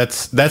 Yeah,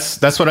 that's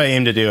what I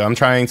aim to do. I'm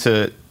trying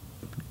to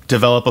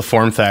develop a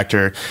form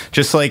factor,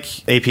 just like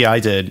API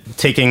did,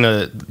 taking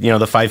the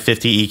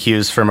 550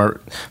 EQs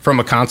from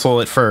a console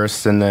at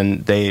first, and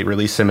then they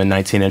released them in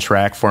 19-inch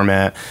rack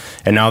format,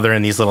 and now they're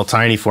in these little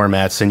tiny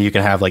formats, and you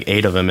can have like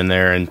 8 of them in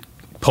there and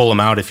pull them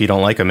out if you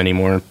don't like them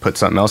anymore and put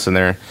something else in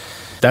there.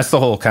 That's the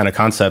whole kind of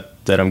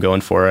concept that I'm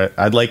going for.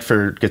 I'd like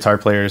for guitar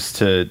players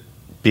to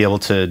be able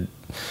to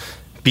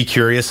be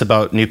curious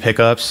about new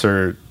pickups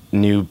or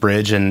new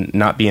bridge and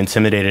not be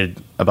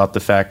intimidated about the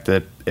fact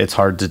that it's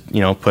hard to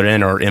put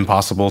in or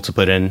impossible to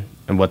put in.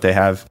 and what they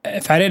have.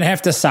 If I didn't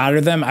have to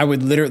solder them, I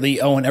would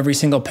literally own every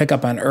single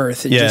pickup on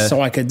earth, just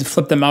so I could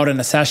flip them out in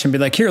a session and be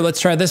like, here, let's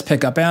try this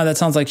pickup. Yeah, that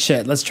sounds like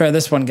shit. Let's try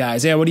this one,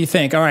 guys. Yeah, what do you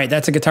think? All right,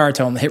 that's a guitar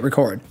tone. Hit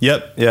record.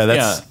 Yep.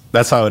 Yeah,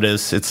 that's how it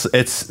is.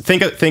 It's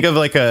think of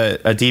like a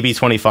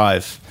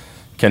DB25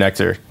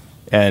 connector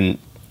and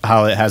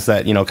how it has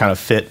that, kind of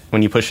fit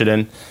when you push it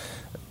in.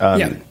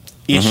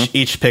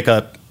 Each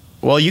pickup,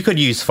 well, you could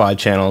use 5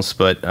 channels,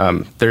 but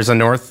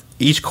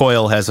each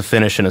coil has a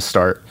finish and a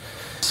start.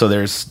 So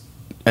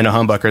in a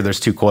humbucker, there's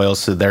 2 coils,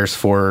 so there's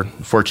four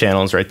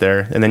channels right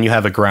there. And then you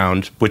have a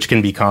ground, which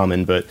can be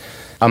common, but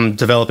I'm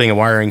developing a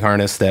wiring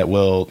harness that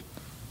will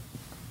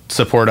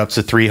support up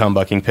to 3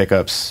 humbucking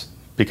pickups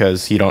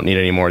because you don't need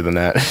any more than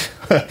that.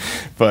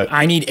 But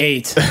I need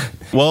 8.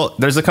 Well,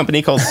 there's a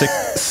company called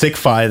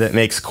Sigfi that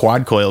makes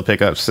quad coil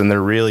pickups, and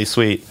they're really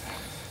sweet.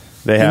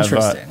 They have,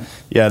 interesting.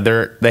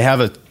 They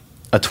have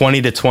a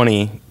 20 to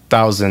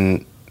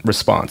 20,000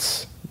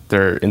 response.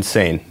 They're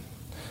insane.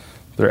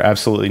 They're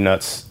absolutely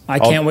nuts. I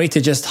can't wait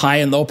to just high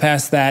and low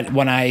pass that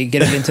when I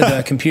get it into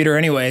the computer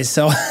anyway.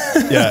 So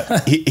yeah,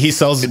 he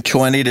sells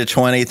 20 to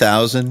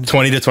 20,000.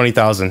 20 to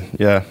 20,000.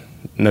 Yeah,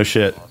 no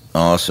shit.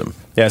 Awesome.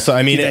 Yeah, so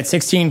I mean, that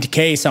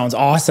 16K sounds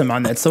awesome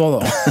on that solo.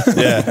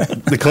 Yeah,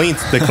 the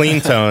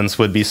clean tones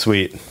would be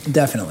sweet.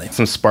 Definitely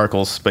some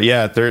sparkles, but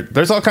yeah,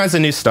 there's all kinds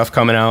of new stuff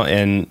coming out,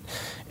 and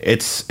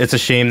it's a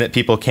shame that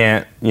people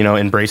can't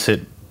embrace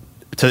it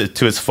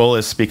to its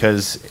fullest,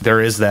 because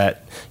there is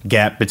that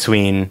gap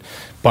between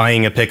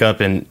buying a pickup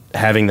and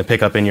having the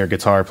pickup in your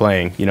guitar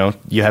playing.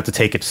 You have to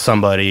take it to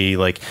somebody,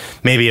 like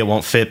maybe it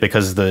won't fit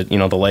because the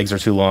legs are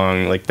too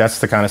long. Like that's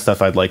the kind of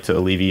stuff I'd like to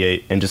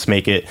alleviate and just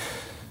make it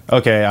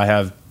okay. I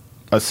have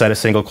a set of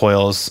single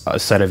coils, a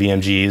set of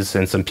EMGs,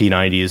 and some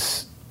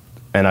P90s,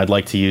 and I'd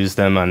like to use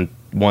them on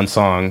one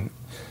song,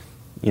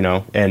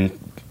 and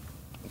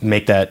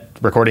make that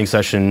recording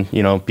session,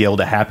 be able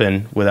to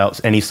happen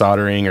without any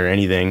soldering or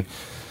anything.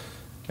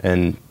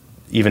 And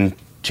even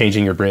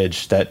changing your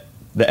bridge, that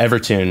the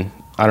Evertune,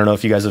 I don't know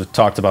if you guys have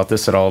talked about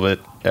this at all, but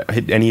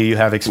any of you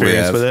have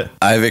experience with it?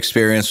 I've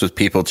experienced with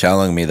people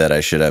telling me that I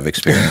should have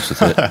experience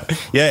with it.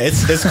 Yeah,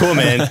 it's cool,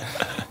 man.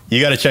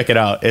 You got to check it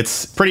out.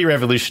 It's pretty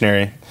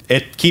revolutionary.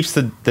 It keeps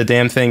the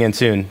damn thing in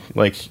tune.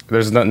 Like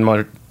there's nothing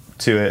more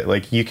to it.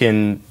 Like you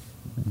can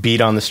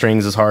beat on the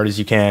strings as hard as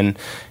you can,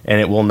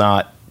 and it will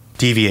not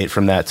deviate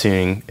from that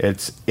tuning.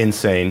 It's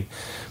insane.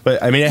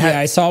 But I mean,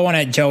 I saw one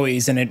at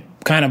Joey's and it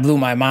kind of blew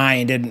my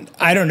mind. And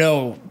I don't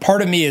know,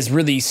 part of me is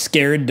really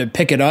scared to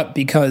pick it up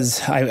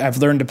because I've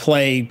learned to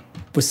play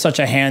with such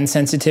a hand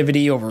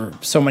sensitivity over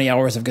so many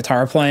hours of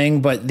guitar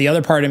playing. But the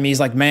other part of me is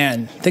like,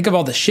 man, think of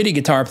all the shitty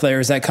guitar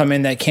players that come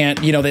in that can't,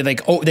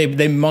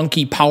 they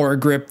monkey power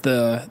grip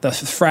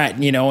the fret,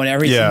 and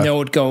every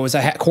note goes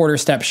a quarter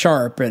step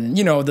sharp, and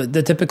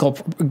the typical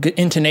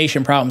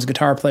intonation problems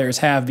guitar players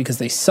have because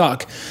they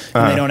suck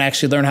and they don't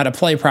actually learn how to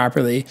play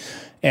properly.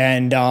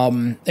 And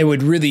it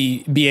would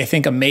really be, I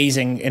think,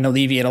 amazing and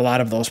alleviate a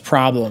lot of those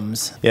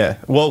problems. Yeah.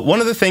 Well, one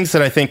of the things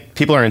that I think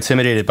people are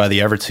intimidated by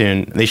the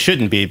Evertune, they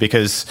shouldn't be,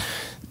 because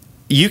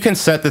you can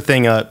set the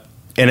thing up,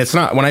 and it's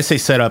not, when I say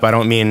set up, I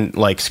don't mean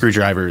like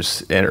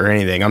screwdrivers or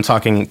anything. I'm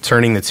talking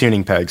turning the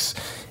tuning pegs.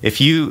 If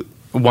you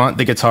want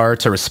the guitar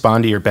to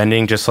respond to your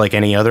bending just like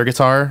any other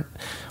guitar,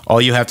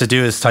 all you have to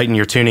do is tighten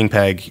your tuning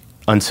peg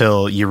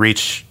until you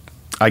reach,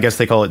 I guess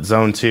they call it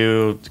zone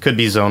 2. It could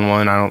be zone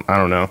 1. I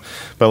don't know.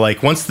 But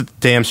like once the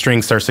damn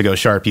string starts to go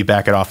sharp, you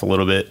back it off a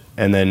little bit,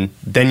 and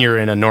then you're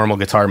in a normal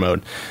guitar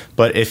mode.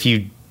 But if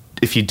you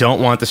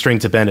don't want the string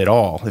to bend at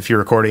all, if you're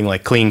recording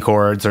like clean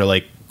chords or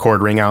like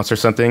chord ring outs or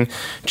something,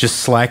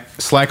 just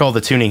slack all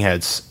the tuning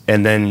heads,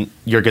 and then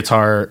your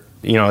guitar,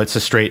 it's a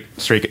straight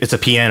it's a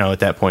piano at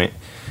that point.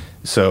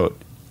 So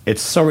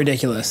it's so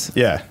ridiculous.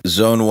 Yeah.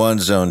 Zone 1,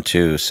 Zone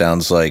 2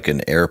 sounds like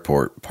an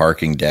airport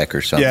parking deck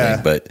or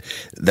something, but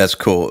that's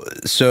cool.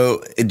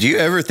 So do you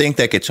ever think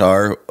that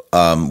guitar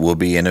will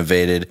be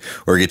innovated,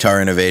 or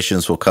guitar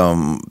innovations will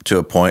come to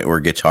a point where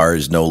guitar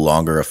is no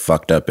longer a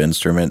fucked up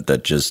instrument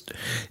that just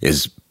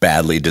is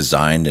badly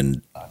designed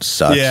and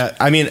sucks? Yeah.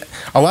 I mean,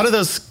 a lot of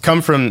those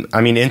come from,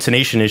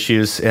 intonation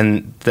issues,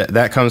 and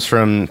that comes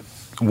from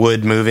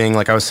wood moving.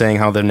 Like I was saying,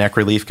 how the neck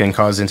relief can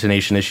cause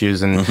intonation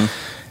issues, and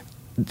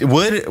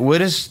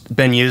Wood has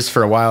been used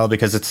for a while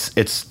because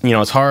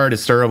it's hard,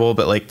 it's durable,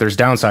 but like there's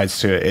downsides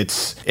to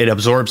it. It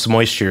absorbs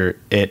moisture.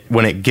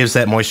 When it gives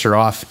that moisture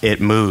off, it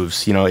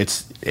moves.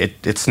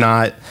 It's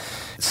not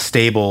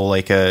stable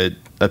like a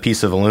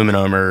piece of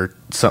aluminum or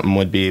something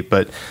would be.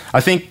 But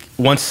I think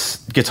once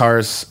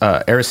guitars,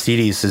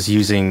 Aristides is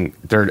using,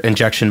 they're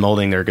injection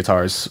molding their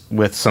guitars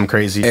with some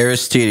crazy.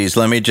 Aristides,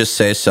 let me just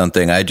say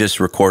something. I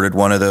just recorded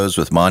one of those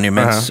with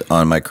Monuments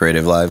on my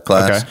Creative Live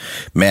class. Okay.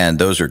 Man,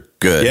 those are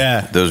good.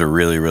 Yeah. Those are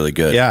really, really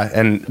good. Yeah.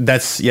 And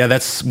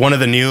that's one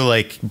of the new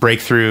like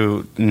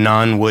breakthrough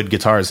non-wood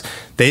guitars.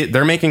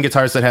 They're making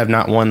guitars that have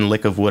not one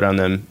lick of wood on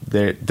them.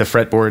 The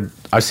fretboard,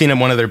 I've seen in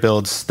one of their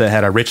builds that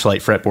had a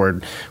Richlite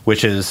fretboard,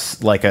 which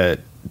is like a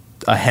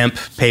hemp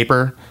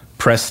paper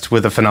pressed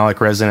with a phenolic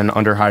resin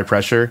under high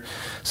pressure.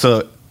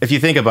 So if you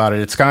think about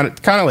it, it's kind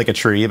of like a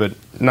tree, but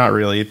not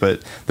really.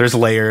 But there's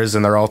layers,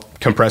 and they're all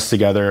compressed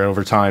together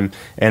over time,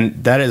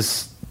 and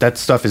that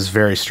stuff is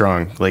very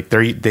strong. Like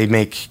they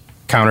make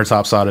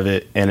countertops out of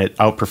it, and it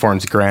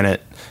outperforms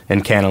granite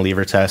and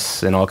cantilever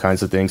tests and all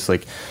kinds of things.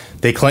 Like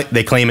they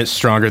claim it's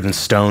stronger than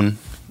stone,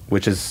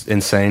 which is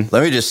insane.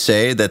 Let me just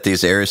say that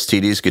these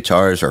Aristides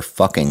guitars are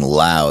fucking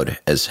loud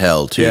as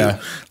hell too.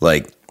 Yeah.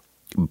 Like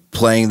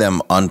playing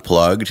them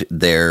unplugged,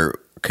 they're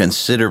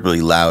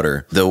considerably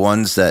louder. The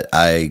ones that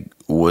I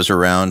was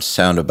around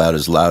sound about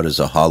as loud as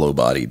a hollow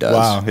body does.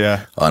 Wow,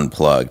 yeah.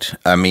 Unplugged.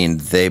 I mean,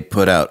 they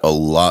put out a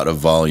lot of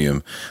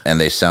volume and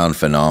they sound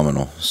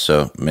phenomenal.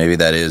 So maybe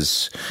that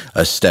is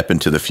a step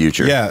into the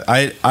future. Yeah,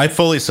 I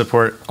fully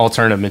support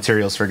alternative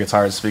materials for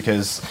guitars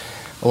because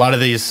a lot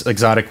of these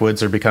exotic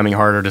woods are becoming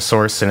harder to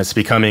source, and it's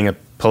becoming a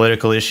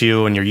political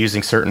issue when you're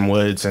using certain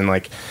woods, and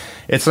like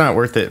it's not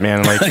worth it,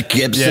 man. Like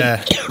Gibson.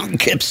 Yeah.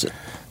 Gibson.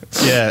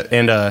 Yeah,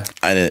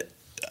 and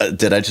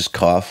did I just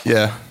cough?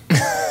 yeah.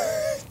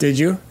 Did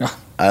you?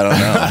 I don't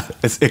know.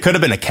 It could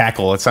have been a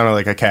cackle. It sounded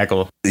like a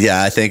cackle.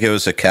 Yeah, I think it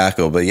was a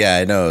cackle, but yeah,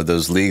 I know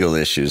those legal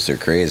issues are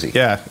crazy.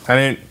 Yeah, I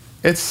mean,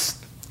 it's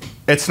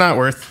not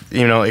worth,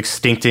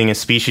 extincting a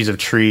species of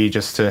tree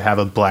just to have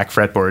a black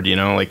fretboard,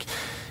 like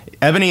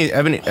ebony.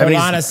 Hold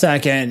on a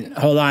second.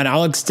 Hold on.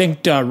 I'll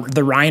extinct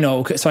the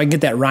rhino so I can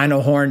get that rhino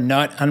horn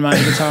nut on my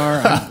guitar.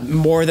 I'm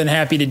more than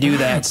happy to do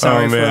that.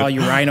 Sorry for all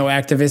you rhino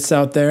activists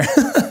out there.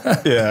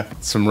 Yeah,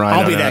 some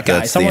rhino. I'll be that guy.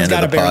 That's Someone's the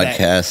got end to of the bear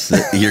podcast.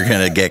 That. You're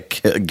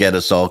gonna get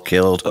us all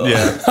killed.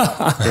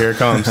 Yeah, here it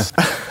comes.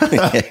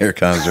 Here it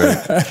comes,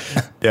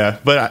 right? Yeah,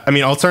 but I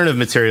mean, alternative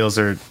materials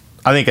are.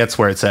 I think that's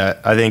where it's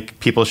at. I think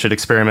people should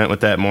experiment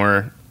with that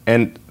more.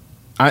 And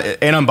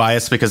I'm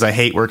biased because I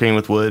hate working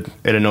with wood.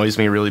 It annoys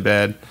me really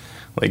bad.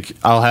 Like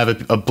I'll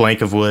have a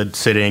blank of wood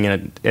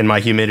sitting in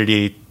my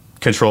humidity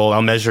control.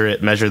 I'll measure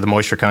the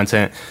moisture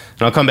content,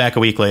 and I'll come back a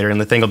week later,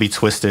 and the thing will be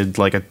twisted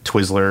like a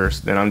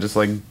Twizzler, and I'm just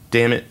like,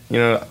 damn it,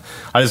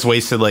 I just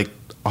wasted like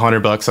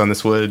 $100 on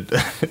this wood.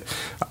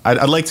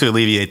 I'd like to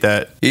alleviate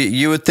that.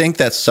 You would think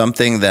that's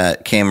something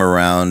that came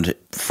around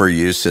for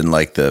use in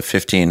like the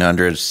 1500s,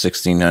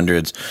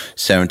 1600s,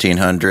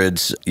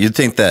 1700s. You'd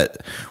think that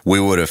we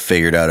would have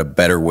figured out a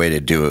better way to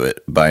do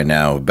it by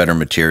now, better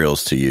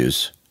materials to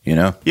use.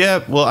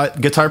 Yeah, well,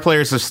 guitar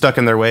players are stuck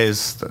in their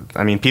ways.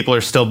 I mean, people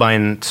are still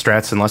buying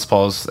Strats and Les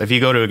Pauls. If you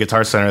go to a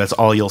Guitar Center, that's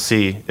all you'll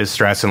see is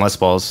Strats and Les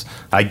Pauls.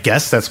 I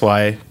guess that's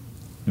why,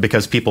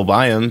 because people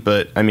buy them.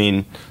 But I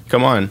mean,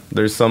 come on,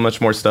 there's so much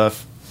more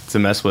stuff to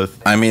mess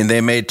with. I mean, they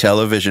made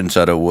televisions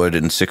out of wood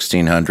in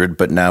 1600,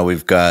 but now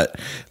we've got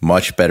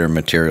much better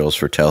materials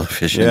for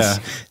televisions. Yeah.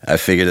 I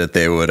figured that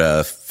they would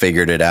have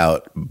figured it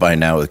out by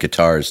now with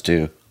guitars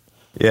too.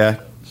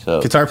 Yeah,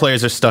 So guitar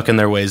players are stuck in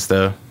their ways,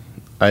 though.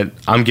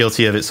 I'm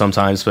guilty of it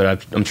sometimes,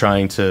 but I'm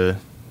trying to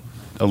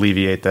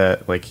alleviate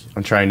that. Like,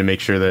 I'm trying to make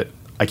sure that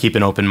I keep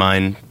an open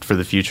mind for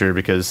the future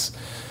because,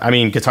 I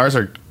mean, guitars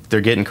they're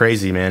getting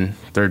crazy, man.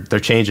 They're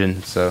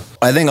changing. So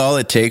I think all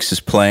it takes is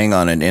playing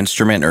on an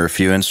instrument or a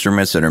few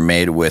instruments that are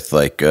made with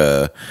like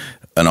an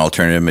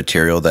alternative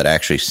material that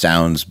actually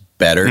sounds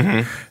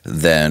better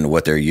than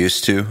what they're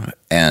used to,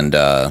 and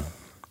that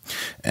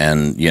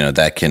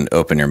can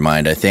open your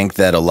mind. I think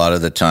that a lot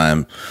of the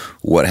time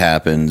what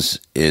happens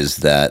is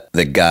that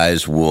the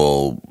guys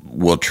will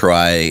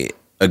try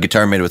a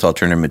guitar made with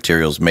alternative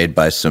materials made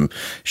by some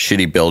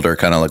shitty builder,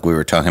 kind of like we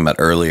were talking about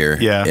earlier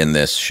in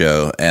this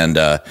show, and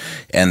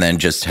then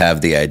just have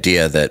the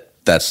idea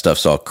that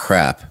stuff's all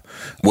crap,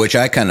 which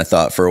I kind of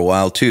thought for a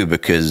while too,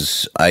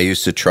 because I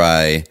used to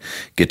try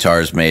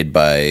guitars made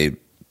by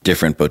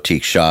different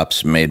boutique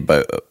shops made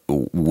by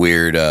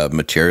weird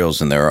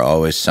materials, and they were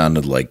always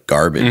sounded like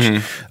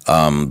garbage.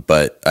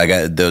 But I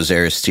got those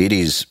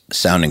Aristides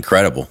sound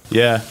incredible.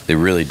 Yeah, they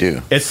really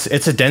do. It's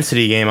a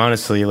density game,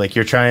 honestly. Like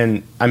you're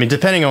trying. I mean,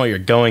 depending on what you're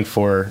going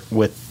for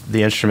with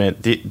the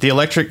instrument, the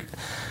electric.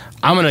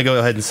 I'm gonna go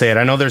ahead and say it.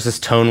 I know there's this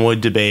tone wood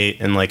debate,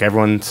 and like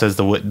everyone says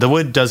the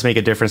wood does make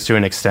a difference to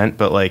an extent,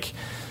 but like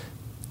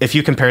if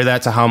you compare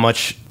that to how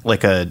much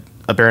like a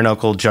bare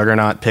knuckle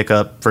Juggernaut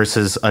pickup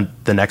versus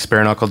the next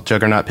bare knuckle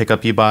Juggernaut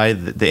pickup you buy,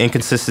 the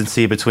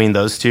inconsistency between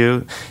those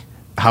two,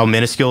 how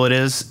minuscule it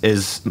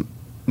is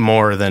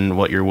more than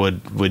what your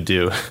wood would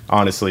do,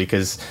 honestly,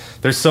 because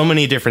there's so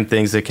many different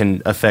things that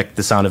can affect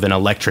the sound of an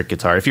electric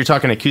guitar. If you're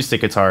talking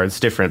acoustic guitar, it's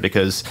different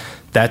because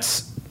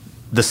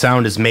the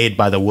sound is made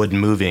by the wood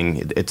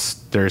moving.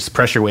 There's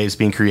pressure waves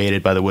being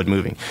created by the wood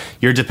moving.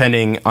 You're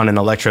depending on an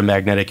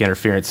electromagnetic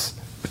interference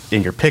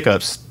in your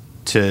pickups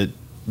to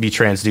be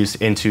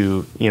transduced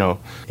into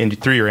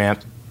through your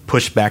amp,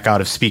 pushed back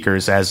out of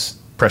speakers as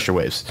pressure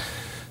waves.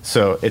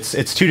 So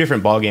it's two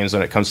different ball games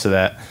when it comes to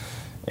that.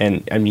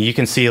 And I mean, you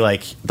can see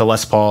like the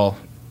Les Paul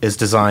is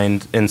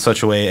designed in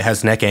such a way it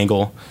has neck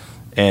angle,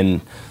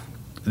 and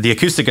the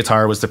acoustic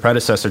guitar was the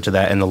predecessor to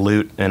that, and the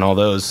lute and all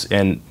those.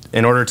 And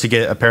in order to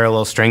get a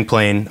parallel string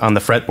plane on the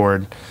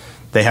fretboard,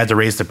 they had to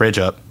raise the bridge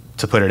up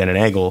to put it in an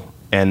angle,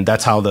 and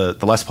that's how the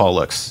Les Paul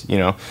looks.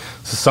 So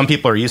some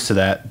people are used to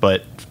that,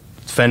 but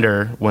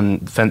Fender, when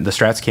the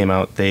Strats came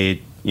out,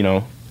 they,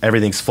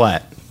 everything's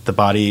flat. The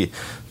body,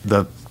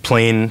 the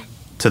plane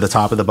to the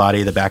top of the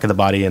body, the back of the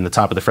body, and the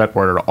top of the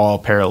fretboard are all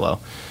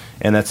parallel.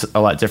 And that's a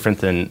lot different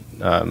than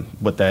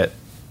what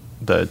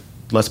the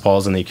Les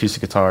Pauls and the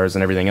acoustic guitars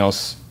and everything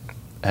else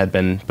had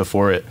been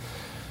before it.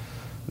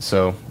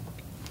 So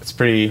it's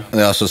pretty...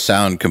 They also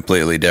sound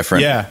completely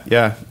different.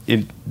 Yeah.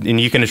 And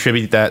you can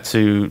attribute that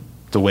to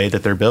the way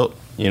that they're built,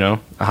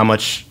 how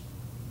much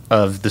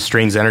of the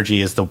string's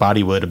energy is the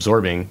body wood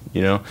absorbing,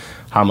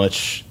 how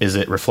much is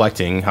it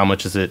reflecting, how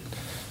much is it,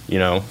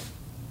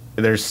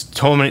 there's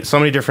so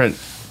many different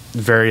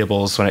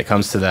variables when it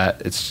comes to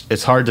that.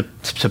 It's hard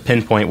to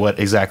pinpoint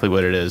exactly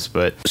what it is.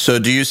 But so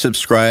do you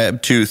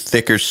subscribe to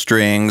thicker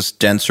strings,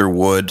 denser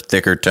wood,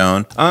 thicker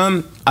tone?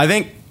 I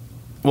think,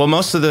 well,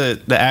 most of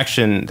the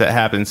action that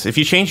happens, if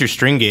you change your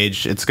string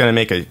gauge, it's going to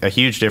make a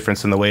huge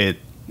difference in the way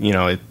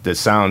it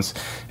sounds.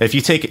 If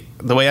you take,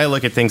 the way I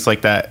look at things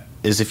like that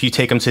is if you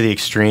take them to the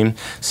extreme,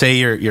 say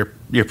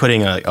you're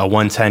putting a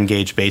 110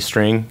 gauge bass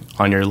string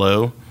on your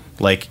low,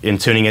 like, and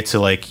tuning it to,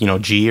 like,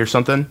 G or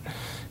something,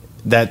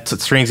 that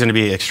string's going to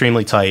be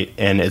extremely tight,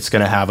 and it's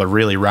going to have a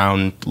really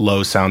round,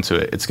 low sound to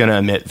it. It's going to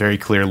emit very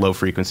clear low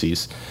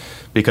frequencies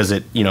because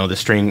the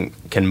string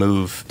can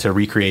move to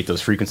recreate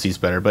those frequencies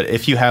better. But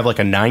if you have like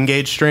a 9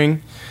 gauge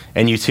string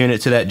and you tune it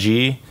to that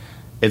G,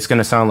 it's going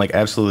to sound like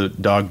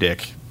absolute dog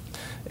dick.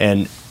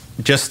 And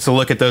just to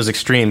look at those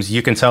extremes,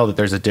 you can tell that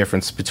there's a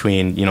difference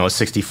between, a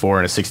 64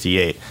 and a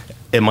 68.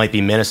 It might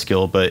be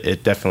minuscule, but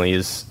it definitely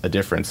is a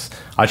difference.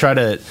 I try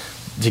to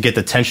get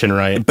the tension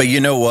right. But you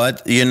know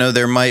what?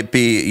 There might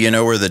be,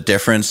 where the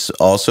difference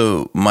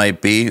also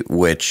might be,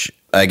 which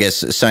I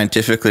guess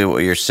scientifically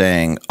what you're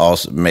saying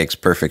also makes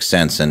perfect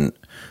sense, and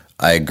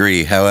I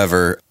agree.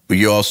 However,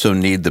 you also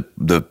need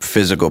the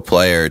physical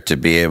player to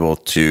be able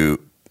to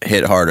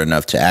hit hard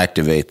enough to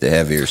activate the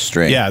heavier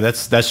string. Yeah,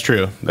 that's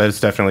true. That's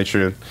definitely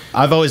true.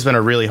 I've always been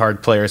a really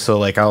hard player, so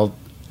like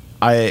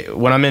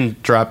when I'm in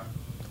drop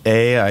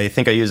A, I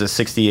think I use a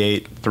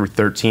 68 through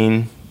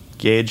 13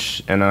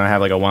 gauge, and then I have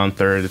like a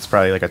 1/3. It's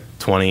probably like a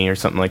 20 or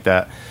something like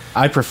that.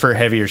 I prefer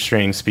heavier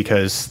strings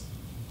because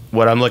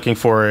what I'm looking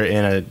for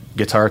in a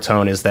guitar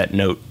tone is that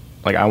note.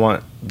 Like, I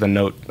want the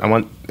note.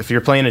 If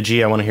you're playing a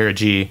G, I want to hear a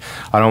G.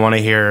 I don't want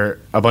to hear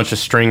a bunch of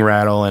string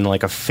rattle and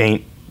like a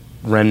faint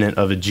remnant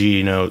of a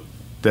G note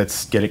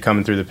that's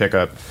coming through the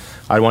pickup.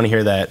 I want to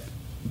hear that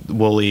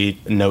woolly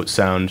note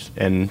sound,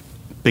 and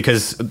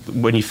because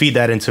when you feed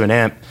that into an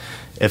amp,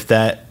 if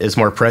that is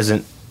more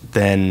present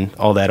than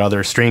all that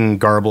other string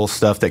garble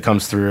stuff that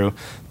comes through,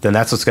 then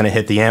that's what's going to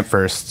hit the amp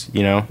first,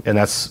 and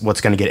that's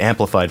what's going to get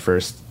amplified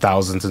first,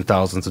 thousands and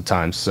thousands of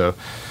times. So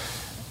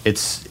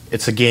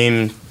it's a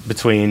game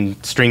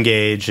between string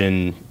gauge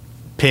and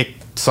pick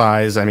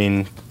size. I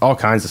mean, all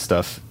kinds of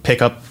stuff.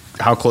 Pickup,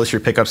 how close your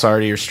pickups are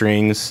to your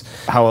strings,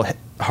 how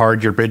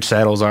hard your bridge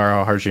saddles are,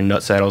 how hard your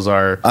nut saddles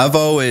are. I've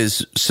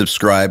always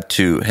subscribed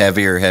to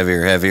heavier,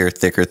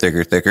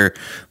 thicker,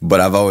 but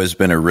I've always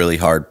been a really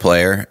hard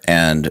player,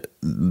 and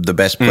the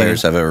best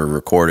players I've ever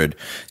recorded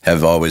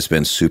have always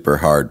been super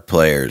hard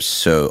players.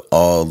 So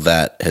all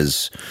that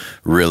has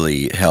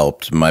really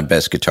helped. My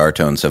best guitar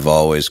tones have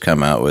always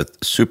come out with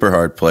super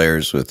hard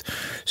players with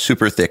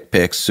super thick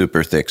picks,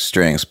 super thick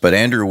strings. But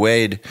Andrew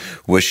Wade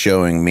was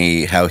showing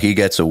me how he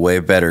gets a way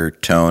better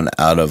tone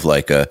out of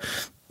like a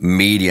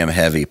medium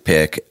heavy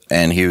pick,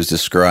 and he was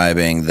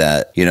describing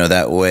that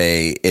that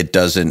way it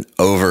doesn't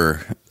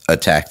over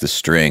attack the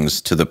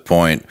strings to the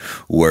point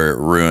where it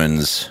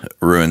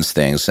ruins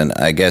things. And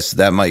I guess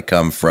that might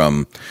come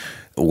from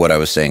what I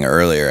was saying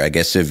earlier. I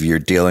guess if you're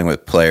dealing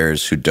with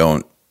players who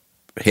don't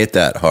hit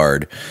that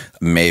hard,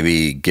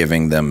 maybe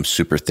giving them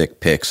super thick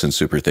picks and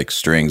super thick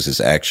strings is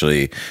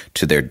actually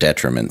to their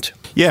detriment.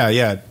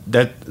 Yeah,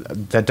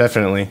 that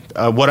definitely.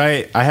 What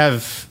I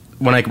have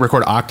when I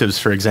record octaves,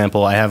 for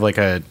example, I have like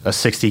a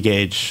 60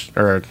 gauge,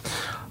 or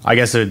I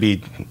guess it would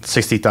be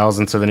 60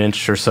 thousandths of an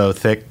inch or so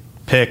thick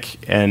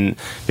pick, and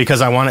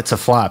because I want it to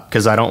flop,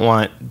 because I don't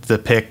want the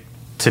pick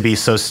to be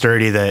so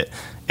sturdy that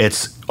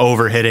it's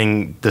over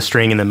hitting the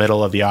string in the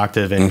middle of the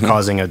octave and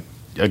causing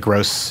a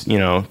gross,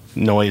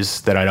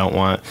 noise that I don't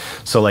want.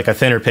 So like a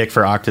thinner pick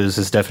for octaves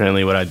is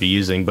definitely what I'd be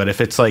using. But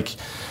if it's like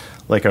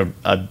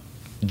a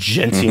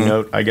genty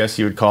note, I guess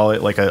you would call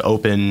it, like an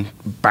open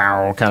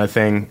bow kind of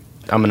thing,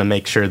 I'm going to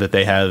make sure that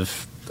they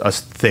have a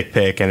thick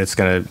pick and it's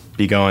going to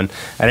be going.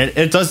 And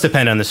it does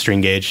depend on the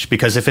string gauge,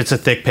 because if it's a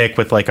thick pick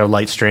with like a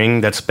light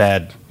string, that's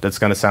bad. That's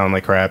going to sound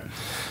like crap.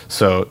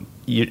 So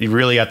you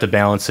really have to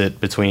balance it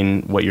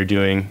between what you're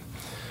doing.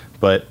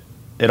 But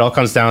it all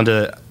comes down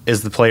to,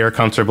 is the player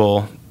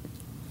comfortable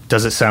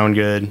does it sound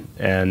good?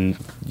 And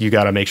you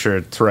got to make sure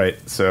it's right.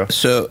 So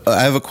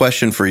I have a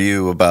question for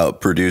you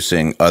about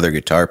producing other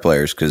guitar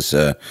players, because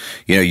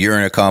you're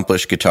an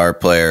accomplished guitar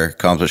player,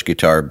 accomplished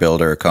guitar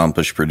builder,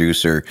 accomplished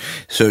producer.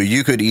 So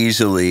you could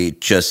easily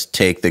just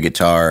take the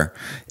guitar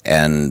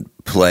and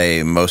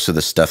play most of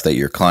the stuff that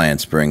your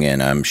clients bring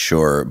in, I'm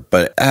sure.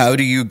 But how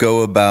do you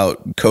go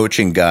about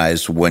coaching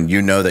guys when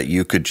you know that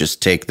you could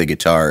just take the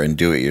guitar and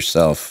do it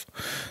yourself?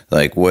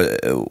 Like,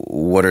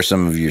 what are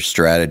some of your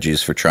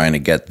strategies for trying to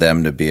get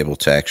them to be able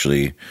to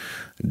actually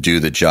do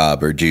the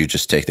job, or do you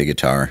just take the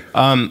guitar?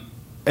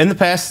 In the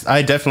past,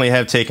 I definitely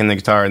have taken the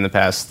guitar in the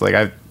past. Like,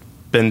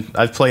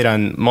 I've played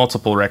on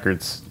multiple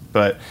records,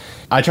 but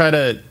I try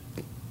to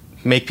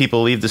make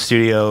people leave the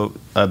studio,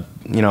 a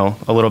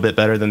little bit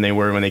better than they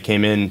were when they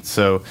came in.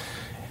 So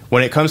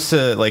when it comes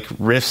to like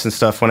riffs and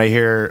stuff, when I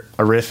hear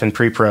a riff in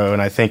pre-pro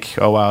and I think,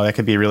 oh wow, that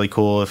could be really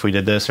cool if we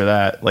did this or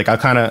that, like I'll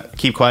kind of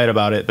keep quiet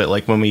about it. But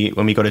like when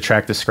we go to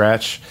track the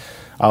scratch,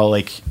 I'll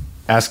like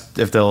ask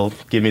if they'll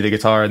give me the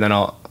guitar, and then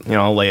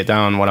I'll lay it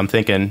down what I'm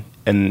thinking.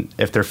 And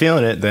if they're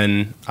feeling it,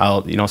 then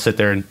I'll, sit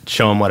there and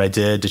show them what I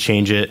did to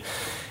change it.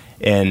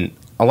 And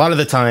a lot of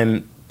the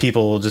time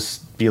people will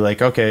just be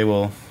like, okay,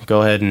 well,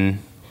 go ahead and,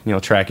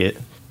 track it.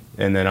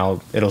 And then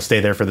it'll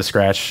stay there for the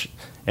scratch,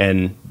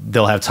 and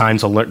they'll have time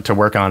to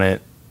work on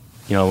it,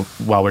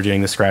 while we're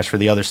doing the scratch for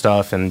the other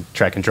stuff and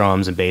tracking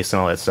drums and bass and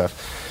all that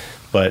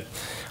stuff. But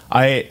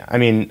I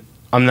mean,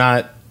 I'm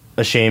not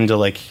ashamed to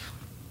like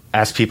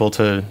ask people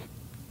to,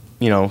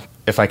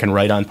 if I can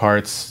write on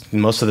parts.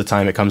 Most of the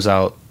time it comes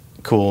out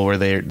cool where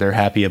they're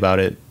happy about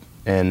it.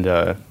 And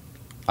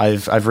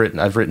I've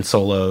written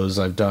solos.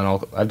 I've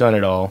done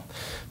it all.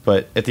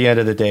 But at the end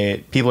of the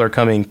day, people are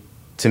coming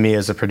to me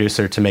as a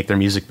producer to make their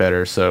music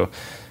better. So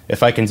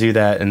if I can do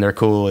that and they're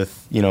cool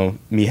with,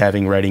 me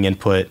having writing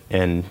input,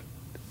 and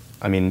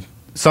I mean,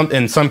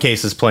 in some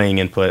cases playing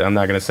input, I'm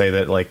not going to say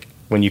that like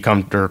when you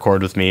come to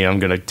record with me, I'm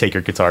going to take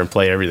your guitar and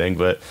play everything.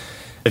 But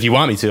if you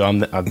want me to, I'm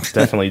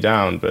definitely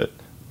down. But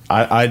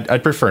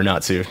I'd prefer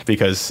not to,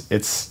 because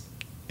it's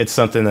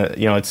something that,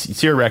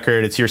 it's your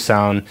record, it's your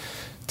sound.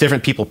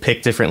 Different people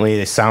pick differently,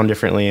 they sound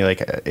differently.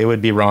 Like it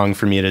would be wrong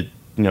for me to,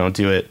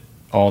 do it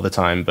all the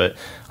time. But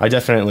I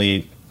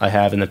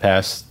have in the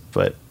past.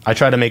 But I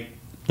try to make,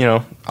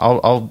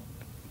 I'll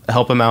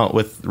help them out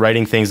with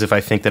writing things if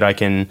I think that I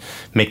can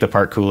make the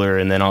part cooler,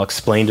 and then I'll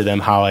explain to them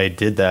how I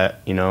did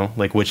that,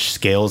 like which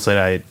scales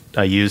that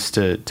I used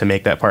to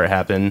make that part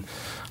happen,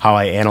 how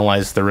I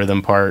analyzed the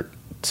rhythm part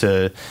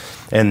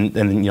and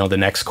the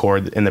next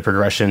chord in the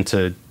progression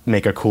to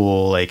make a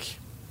cool, like,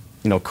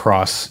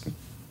 cross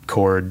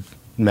chord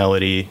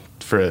melody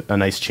for a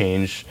nice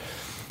change.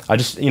 I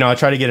just, I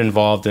try to get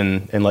involved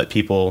and let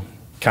people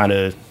kind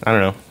of, I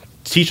don't know,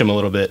 teach them a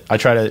little bit. I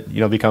try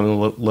to, become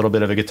a little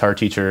bit of a guitar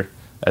teacher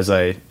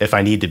if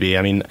I need to be.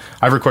 I mean,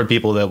 I've recorded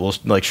people that will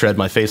like shred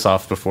my face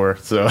off before.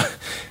 So,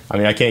 I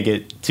mean, I can't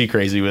get too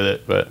crazy with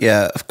it, but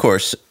yeah, of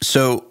course.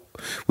 So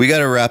we got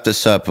to wrap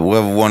this up. We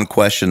have one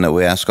question that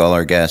we ask all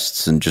our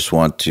guests and just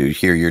want to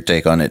hear your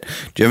take on it.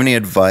 Do you have any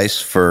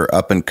advice for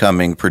up and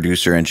coming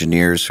producer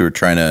engineers who are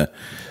trying to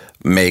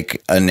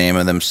make a name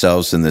of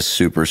themselves in this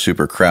super,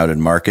 super crowded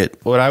market?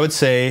 What I would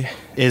say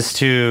is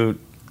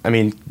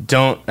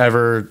don't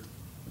ever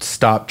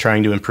stop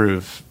trying to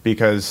improve,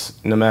 because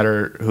no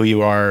matter who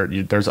you are,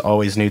 there's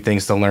always new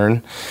things to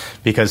learn,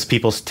 because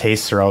people's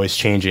tastes are always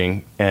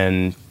changing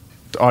and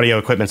audio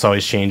equipment's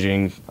always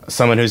changing.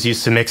 Someone who's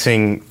used to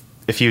mixing,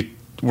 if you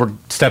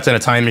stepped in a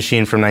time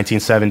machine from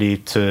 1970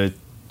 to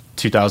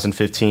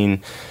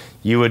 2015,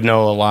 you would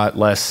know a lot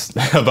less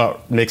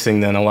about mixing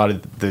than a lot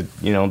of the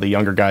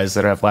younger guys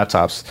that have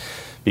laptops,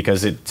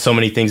 because so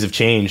many things have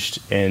changed,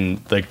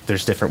 and like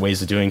there's different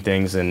ways of doing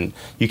things, and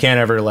you can't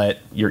ever let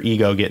your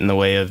ego get in the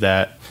way of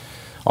that.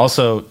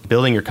 Also,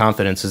 building your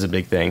confidence is a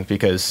big thing,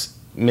 because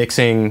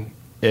mixing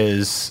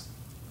is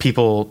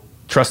people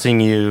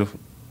trusting you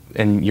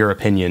and your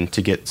opinion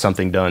to get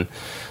something done.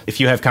 If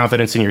you have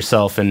confidence in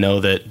yourself and know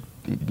that,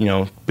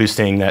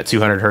 boosting that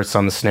 200 hertz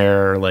on the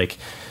snare, or like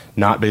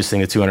not boosting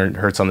the 200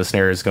 hertz on the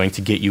snare is going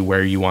to get you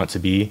where you want to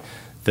be,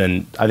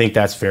 then I think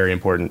that's very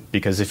important.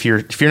 Because if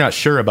you're not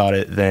sure about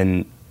it,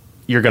 then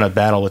you're going to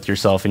battle with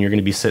yourself, and you're going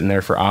to be sitting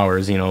there for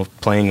hours,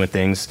 playing with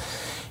things.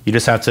 You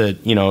just have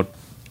to,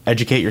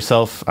 educate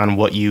yourself on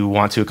what you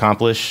want to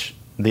accomplish.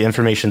 The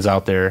information's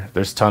out there.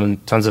 There's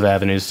tons of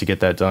avenues to get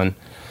that done.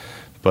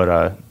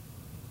 But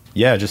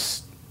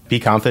just be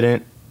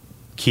confident,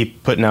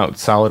 keep putting out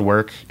solid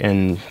work,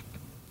 and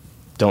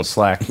don't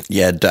slack.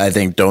 Yeah, I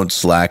think don't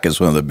slack is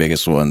one of the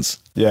biggest ones.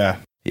 Yeah.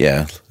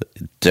 Yeah,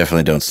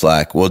 definitely don't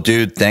slack. Well,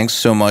 dude, thanks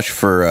so much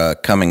for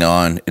coming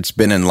on. It's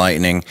been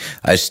enlightening.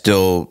 I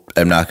still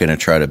am not going to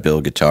try to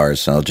build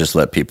guitars. I'll just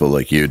let people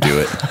like you do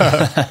it.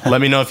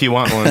 Let me know if you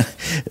want one.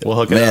 We'll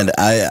hook it up. Man,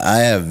 I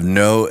have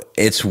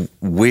it's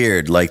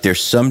weird. Like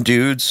there's some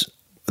dudes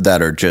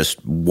that are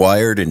just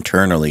wired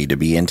internally to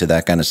be into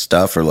that kind of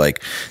stuff, or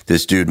like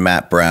this dude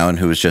Matt Brown,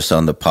 who was just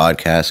on the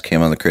podcast,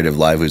 came on the Creative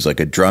Live, who's like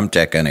a drum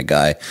tech kind of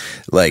guy.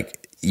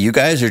 Like you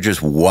guys are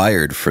just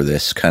wired for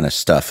this kind of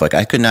stuff. Like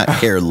I could not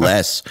care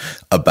less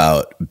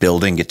about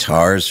building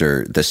guitars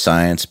or the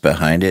science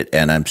behind it.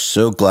 And I'm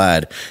so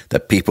glad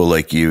that people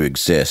like you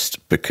exist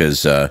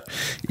because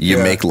you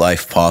make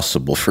life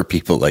possible for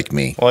people like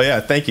me. Well, yeah,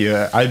 thank you.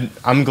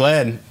 I'm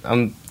glad.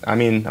 I'm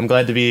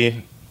glad to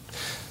be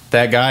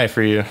that guy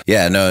for you.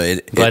 Yeah, no.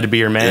 Glad to be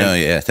your man.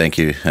 Yeah, thank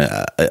you.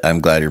 I'm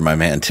glad you're my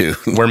man too.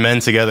 We're men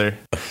together.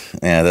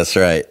 Yeah, that's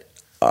right.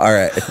 All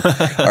right.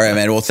 All right,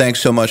 man. Well, thanks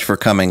so much for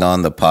coming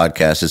on the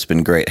podcast. It's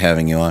been great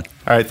having you on.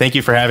 All right. Thank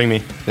you for having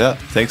me. Yeah.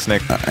 Thanks,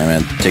 Nick. All right,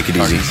 man. Take it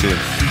easy.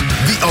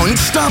 The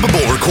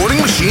Unstoppable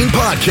Recording Machine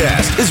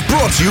Podcast is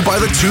brought to you by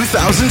the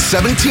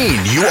 2017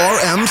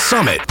 URM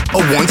Summit, a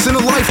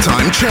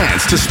once-in-a-lifetime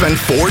chance to spend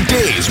 4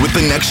 days with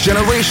the next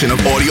generation of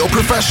audio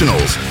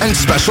professionals and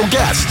special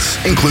guests,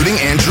 including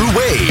Andrew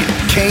Wade,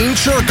 Kane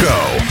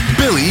Churko,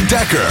 Billy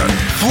Decker,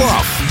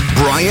 Fluff,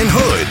 Brian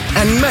Hood,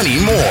 and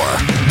many more.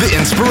 The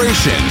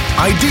inspiration,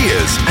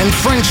 ideas, and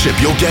friendship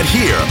you'll get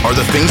here are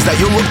the things that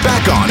you'll look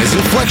back on as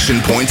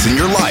inflection points in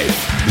your life.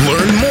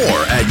 Learn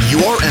more at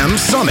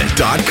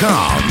urmsummit.com.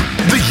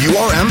 The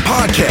URM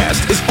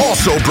podcast is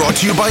also brought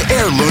to you by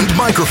Heirloom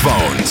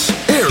Microphones.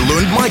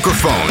 Heirloom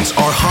Microphones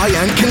are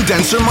high-end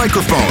condenser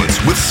microphones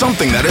with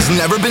something that has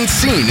never been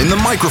seen in the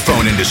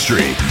microphone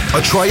industry,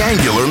 a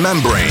triangular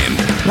membrane.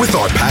 With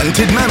our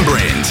patented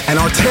membranes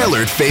and our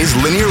tailored phase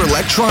linear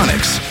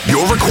electronics,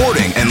 your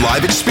recording and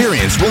live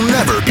experience will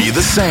never be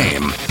the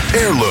same.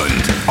 Heirloom,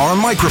 our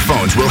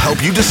microphones will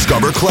help you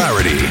discover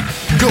clarity.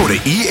 Go to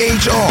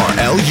ehrlund.se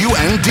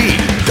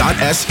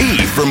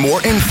for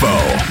more info.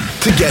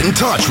 To get in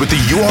touch with the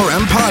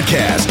URM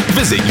podcast,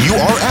 visit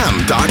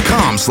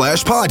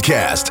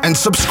urm.com/podcast and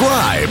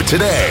subscribe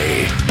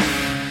today.